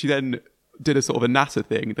she then did a sort of a NASA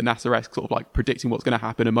thing, the NASA-esque sort of like predicting what's going to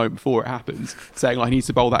happen a moment before it happens, saying like he needs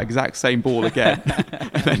to bowl that exact same ball again.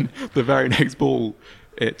 And then the very next ball,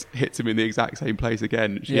 it hits him in the exact same place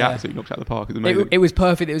again. She absolutely knocks out the park. It's amazing. It was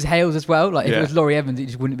perfect. It was Hales as well. Like if it was Laurie Evans, it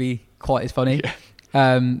just wouldn't be quite as funny.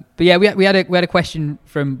 Yeah. But yeah, we had a question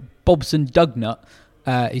from Bobson Dugnut.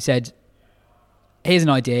 He said, here's an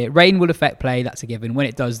idea. Rain will affect play, that's a given. When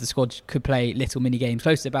it does, the squad could play little mini games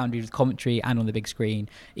close to the boundaries with commentary and on the big screen,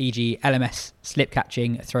 e.g. LMS, slip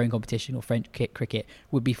catching, a throwing competition or French cricket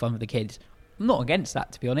would be fun for the kids. I'm not against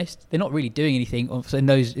that, to be honest. They're not really doing anything in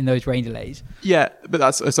those rain delays. Yeah, but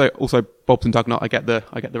that's so also Bobson Dugnut. I get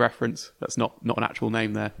the reference. That's not an actual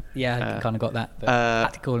name there. Yeah, I kind of got that, but I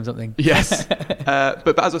had to call him something. Yes,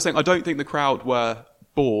 but as I was saying, I don't think the crowd were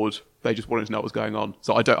bored. They just wanted to know what was going on.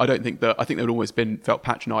 So I don't think that. I think they would almost felt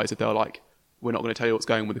patronised if they were like, we're not going to tell you what's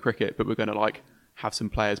going on with the cricket, but we're going to like have some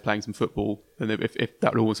players playing some football. And if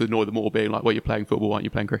that would almost annoy them all, being like, well, you're playing football, aren't you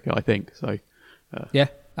playing cricket? I think so. Yeah,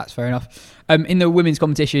 that's fair enough. In the women's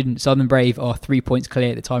competition, Southern Brave are 3 points clear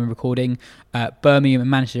at the time of recording. Birmingham and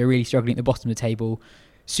Manchester are really struggling at the bottom of the table.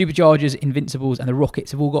 Superchargers, Invincibles, and the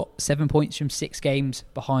Rockets have all got 7 points from 6 games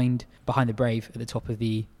behind the Brave at the top of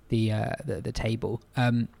the table.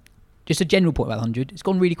 Just a general point about 100. It's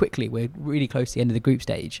gone really quickly. We're really close to the end of the group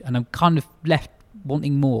stage, and I'm kind of left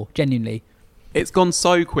wanting more, genuinely. It's gone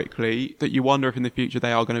so quickly that you wonder if in the future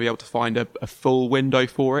they are going to be able to find a full window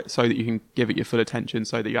for it, so that you can give it your full attention,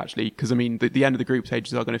 so that you actually... Because, I mean, the end of the group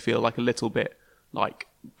stages are going to feel like a little bit like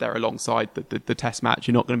they're alongside the test match.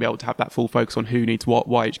 You're not going to be able to have that full focus on who needs what,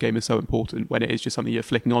 why each game is so important, when it is just something you're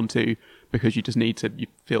flicking onto because you just need to... You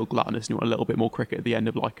feel gluttonous and you want a little bit more cricket at the end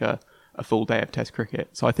of like a full day of test cricket.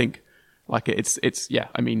 So I think... Like it's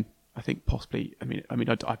I mean, I think possibly.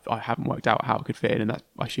 I haven't worked out how it could fit in, and that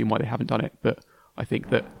I assume why they haven't done it. But I think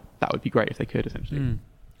that would be great if they could, essentially.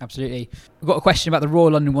 Absolutely. We've got a question about the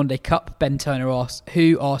Royal London One Day Cup. Ben Turner asks,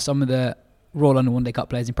 who are some of the Royal London One Day Cup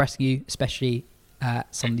players impressing you, especially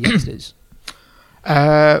some of the youngsters?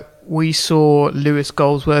 We saw Lewis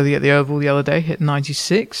Goldsworthy at the Oval the other day, hit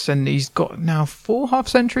 96, and he's got now 4 half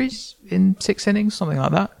centuries in 6 innings, something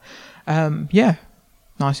like that.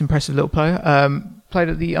 Nice, impressive little player. Played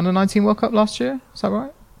at the Under-19 World Cup last year, is that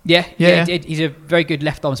right? Yeah, he did. He's a very good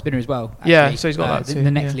left-arm spinner as well. Actually. Yeah, so he's got that too.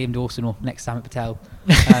 The next Liam Dawson or next Samit Patel,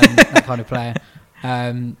 that kind of player.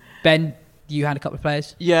 Ben, you had a couple of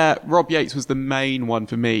players? Yeah, Rob Yates was the main one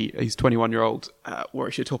for me. He's 21-year-old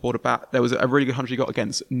Warwickshire top order bat. There was a really good 100 he got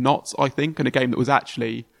against Notts, I think, in a game that was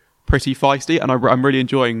actually pretty feisty. And I'm really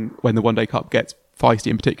enjoying when the One Day Cup gets feisty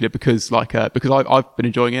in particular because I've been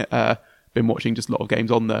enjoying it. Been watching just a lot of games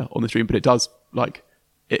on the stream, but it does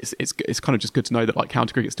it's kind of just good to know that like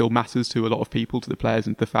county cricket still matters to a lot of people, to the players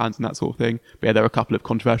and to the fans and that sort of thing. But yeah, there are a couple of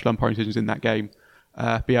controversial umpiring decisions in that game.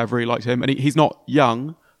 But yeah, I've really liked him, and he's not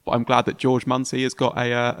young. But I'm glad that George Munsey has got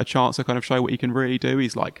a chance to kind of show what he can really do.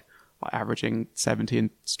 He's like averaging 70 and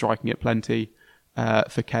striking it plenty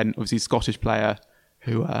for Kent. Obviously, he's a Scottish player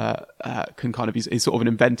who can kind of he's sort of an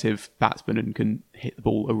inventive batsman and can hit the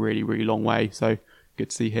ball a really, really long way. So good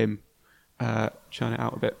to see him churn it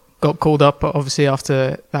out a bit. Got called up obviously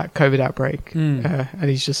after that COVID outbreak, and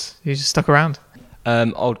he's just stuck around.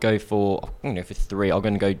 I'll go for 3. I'm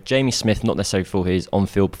going to go Jamie Smith, not necessarily for his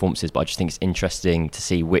on-field performances, but I just think it's interesting to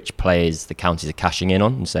see which players the counties are cashing in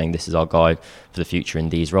on and saying this is our guy for the future in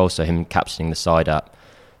these roles. So him captaining the side at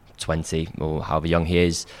 20 or however young he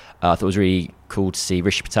is. I thought it was really cool to see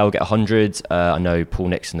Rishi Patel get 100. I know Paul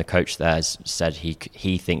Nixon, the coach there, has said he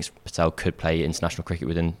thinks Patel could play international cricket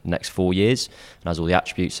within the next 4 years and has all the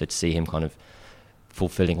attributes. So to see him kind of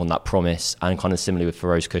fulfilling on that promise, and kind of similarly with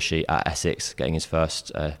Feroz Kushi at Essex getting his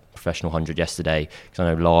first professional 100 yesterday, because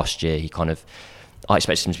I know last year I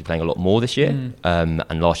expected him to be playing a lot more this year,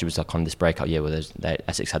 and last year was kind of this breakout year where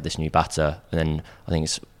Essex had this new batter, and then I think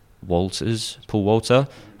it's Paul Walter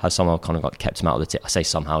has somehow kind of kept him out of the team. I say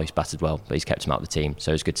somehow, he's batted well, but he's kept him out of the team,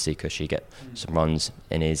 so it's good to see Kushi get some runs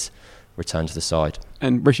in his return to the side.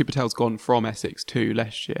 And Rishi Patel's gone from Essex to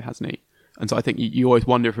Leicestershire, hasn't he? And so I think you always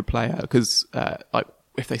wonder if a player, because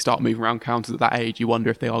if they start moving around counters at that age, you wonder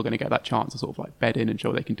if they are going to get that chance to sort of like bed in and show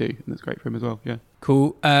what they can do. And that's great for him as well. Yeah.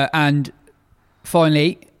 Cool. And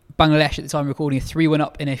finally, Bangladesh at the time of recording a 3-1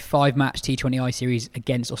 up in a 5-match T20I series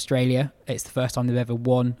against Australia. It's the first time they've ever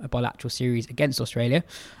won a bilateral series against Australia.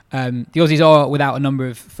 The Aussies are without a number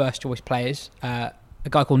of first choice players. A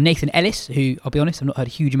guy called Nathan Ellis, who I'll be honest, I've not heard a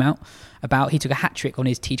huge amount about. He took a hat-trick on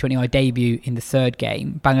his T20I debut in the 3rd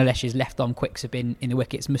game. Bangladesh's left-arm quicks have been in the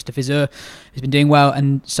wickets. Mustafizur has been doing well,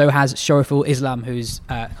 and so has Shoriful Islam, who's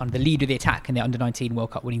kind of the leader of the attack in the Under-19 World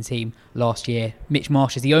Cup winning team last year. Mitch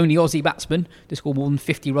Marsh is the only Aussie batsman to score more than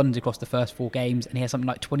 50 runs across the first 4 games, and he has something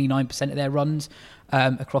like 29% of their runs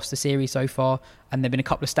across the series so far. And there have been a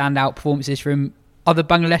couple of standout performances from other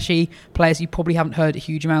Bangladeshi players you probably haven't heard a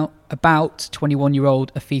huge amount about.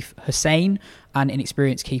 21-year-old Afif Hussain and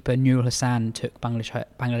inexperienced keeper Nurul Hassan took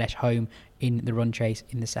Bangladesh home in the run chase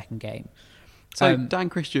in the 2nd game. So Dan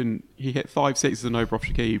Christian, he hit 5 sixes and over off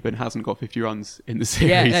Shakib and hasn't got 50 runs in the series.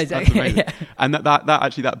 Yeah, no, exactly. That's amazing. And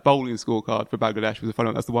that bowling scorecard for Bangladesh was a fun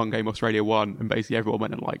one. That's the one game Australia won, and basically everyone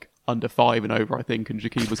went at like under 5 and over, I think, and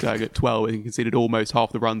Shakib was going at 12 and he conceded almost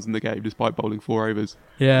half the runs in the game despite bowling 4 overs.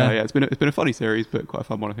 Yeah, it's been a funny series, but quite a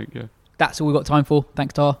fun one, I think. Yeah. That's all we've got time for.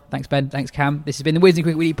 Thanks, Tar. Thanks, Ben. Thanks, Cam. This has been the Wisden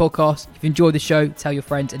Cricket Weekly podcast. If you enjoyed the show, tell your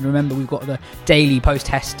friends, and remember we've got the daily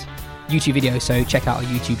post-test YouTube videos, so check out our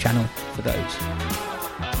YouTube channel for those.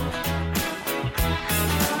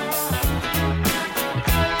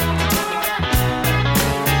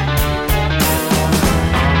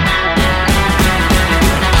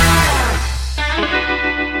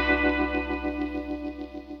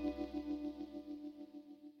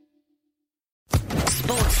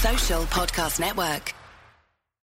 Sports Social Podcast Network.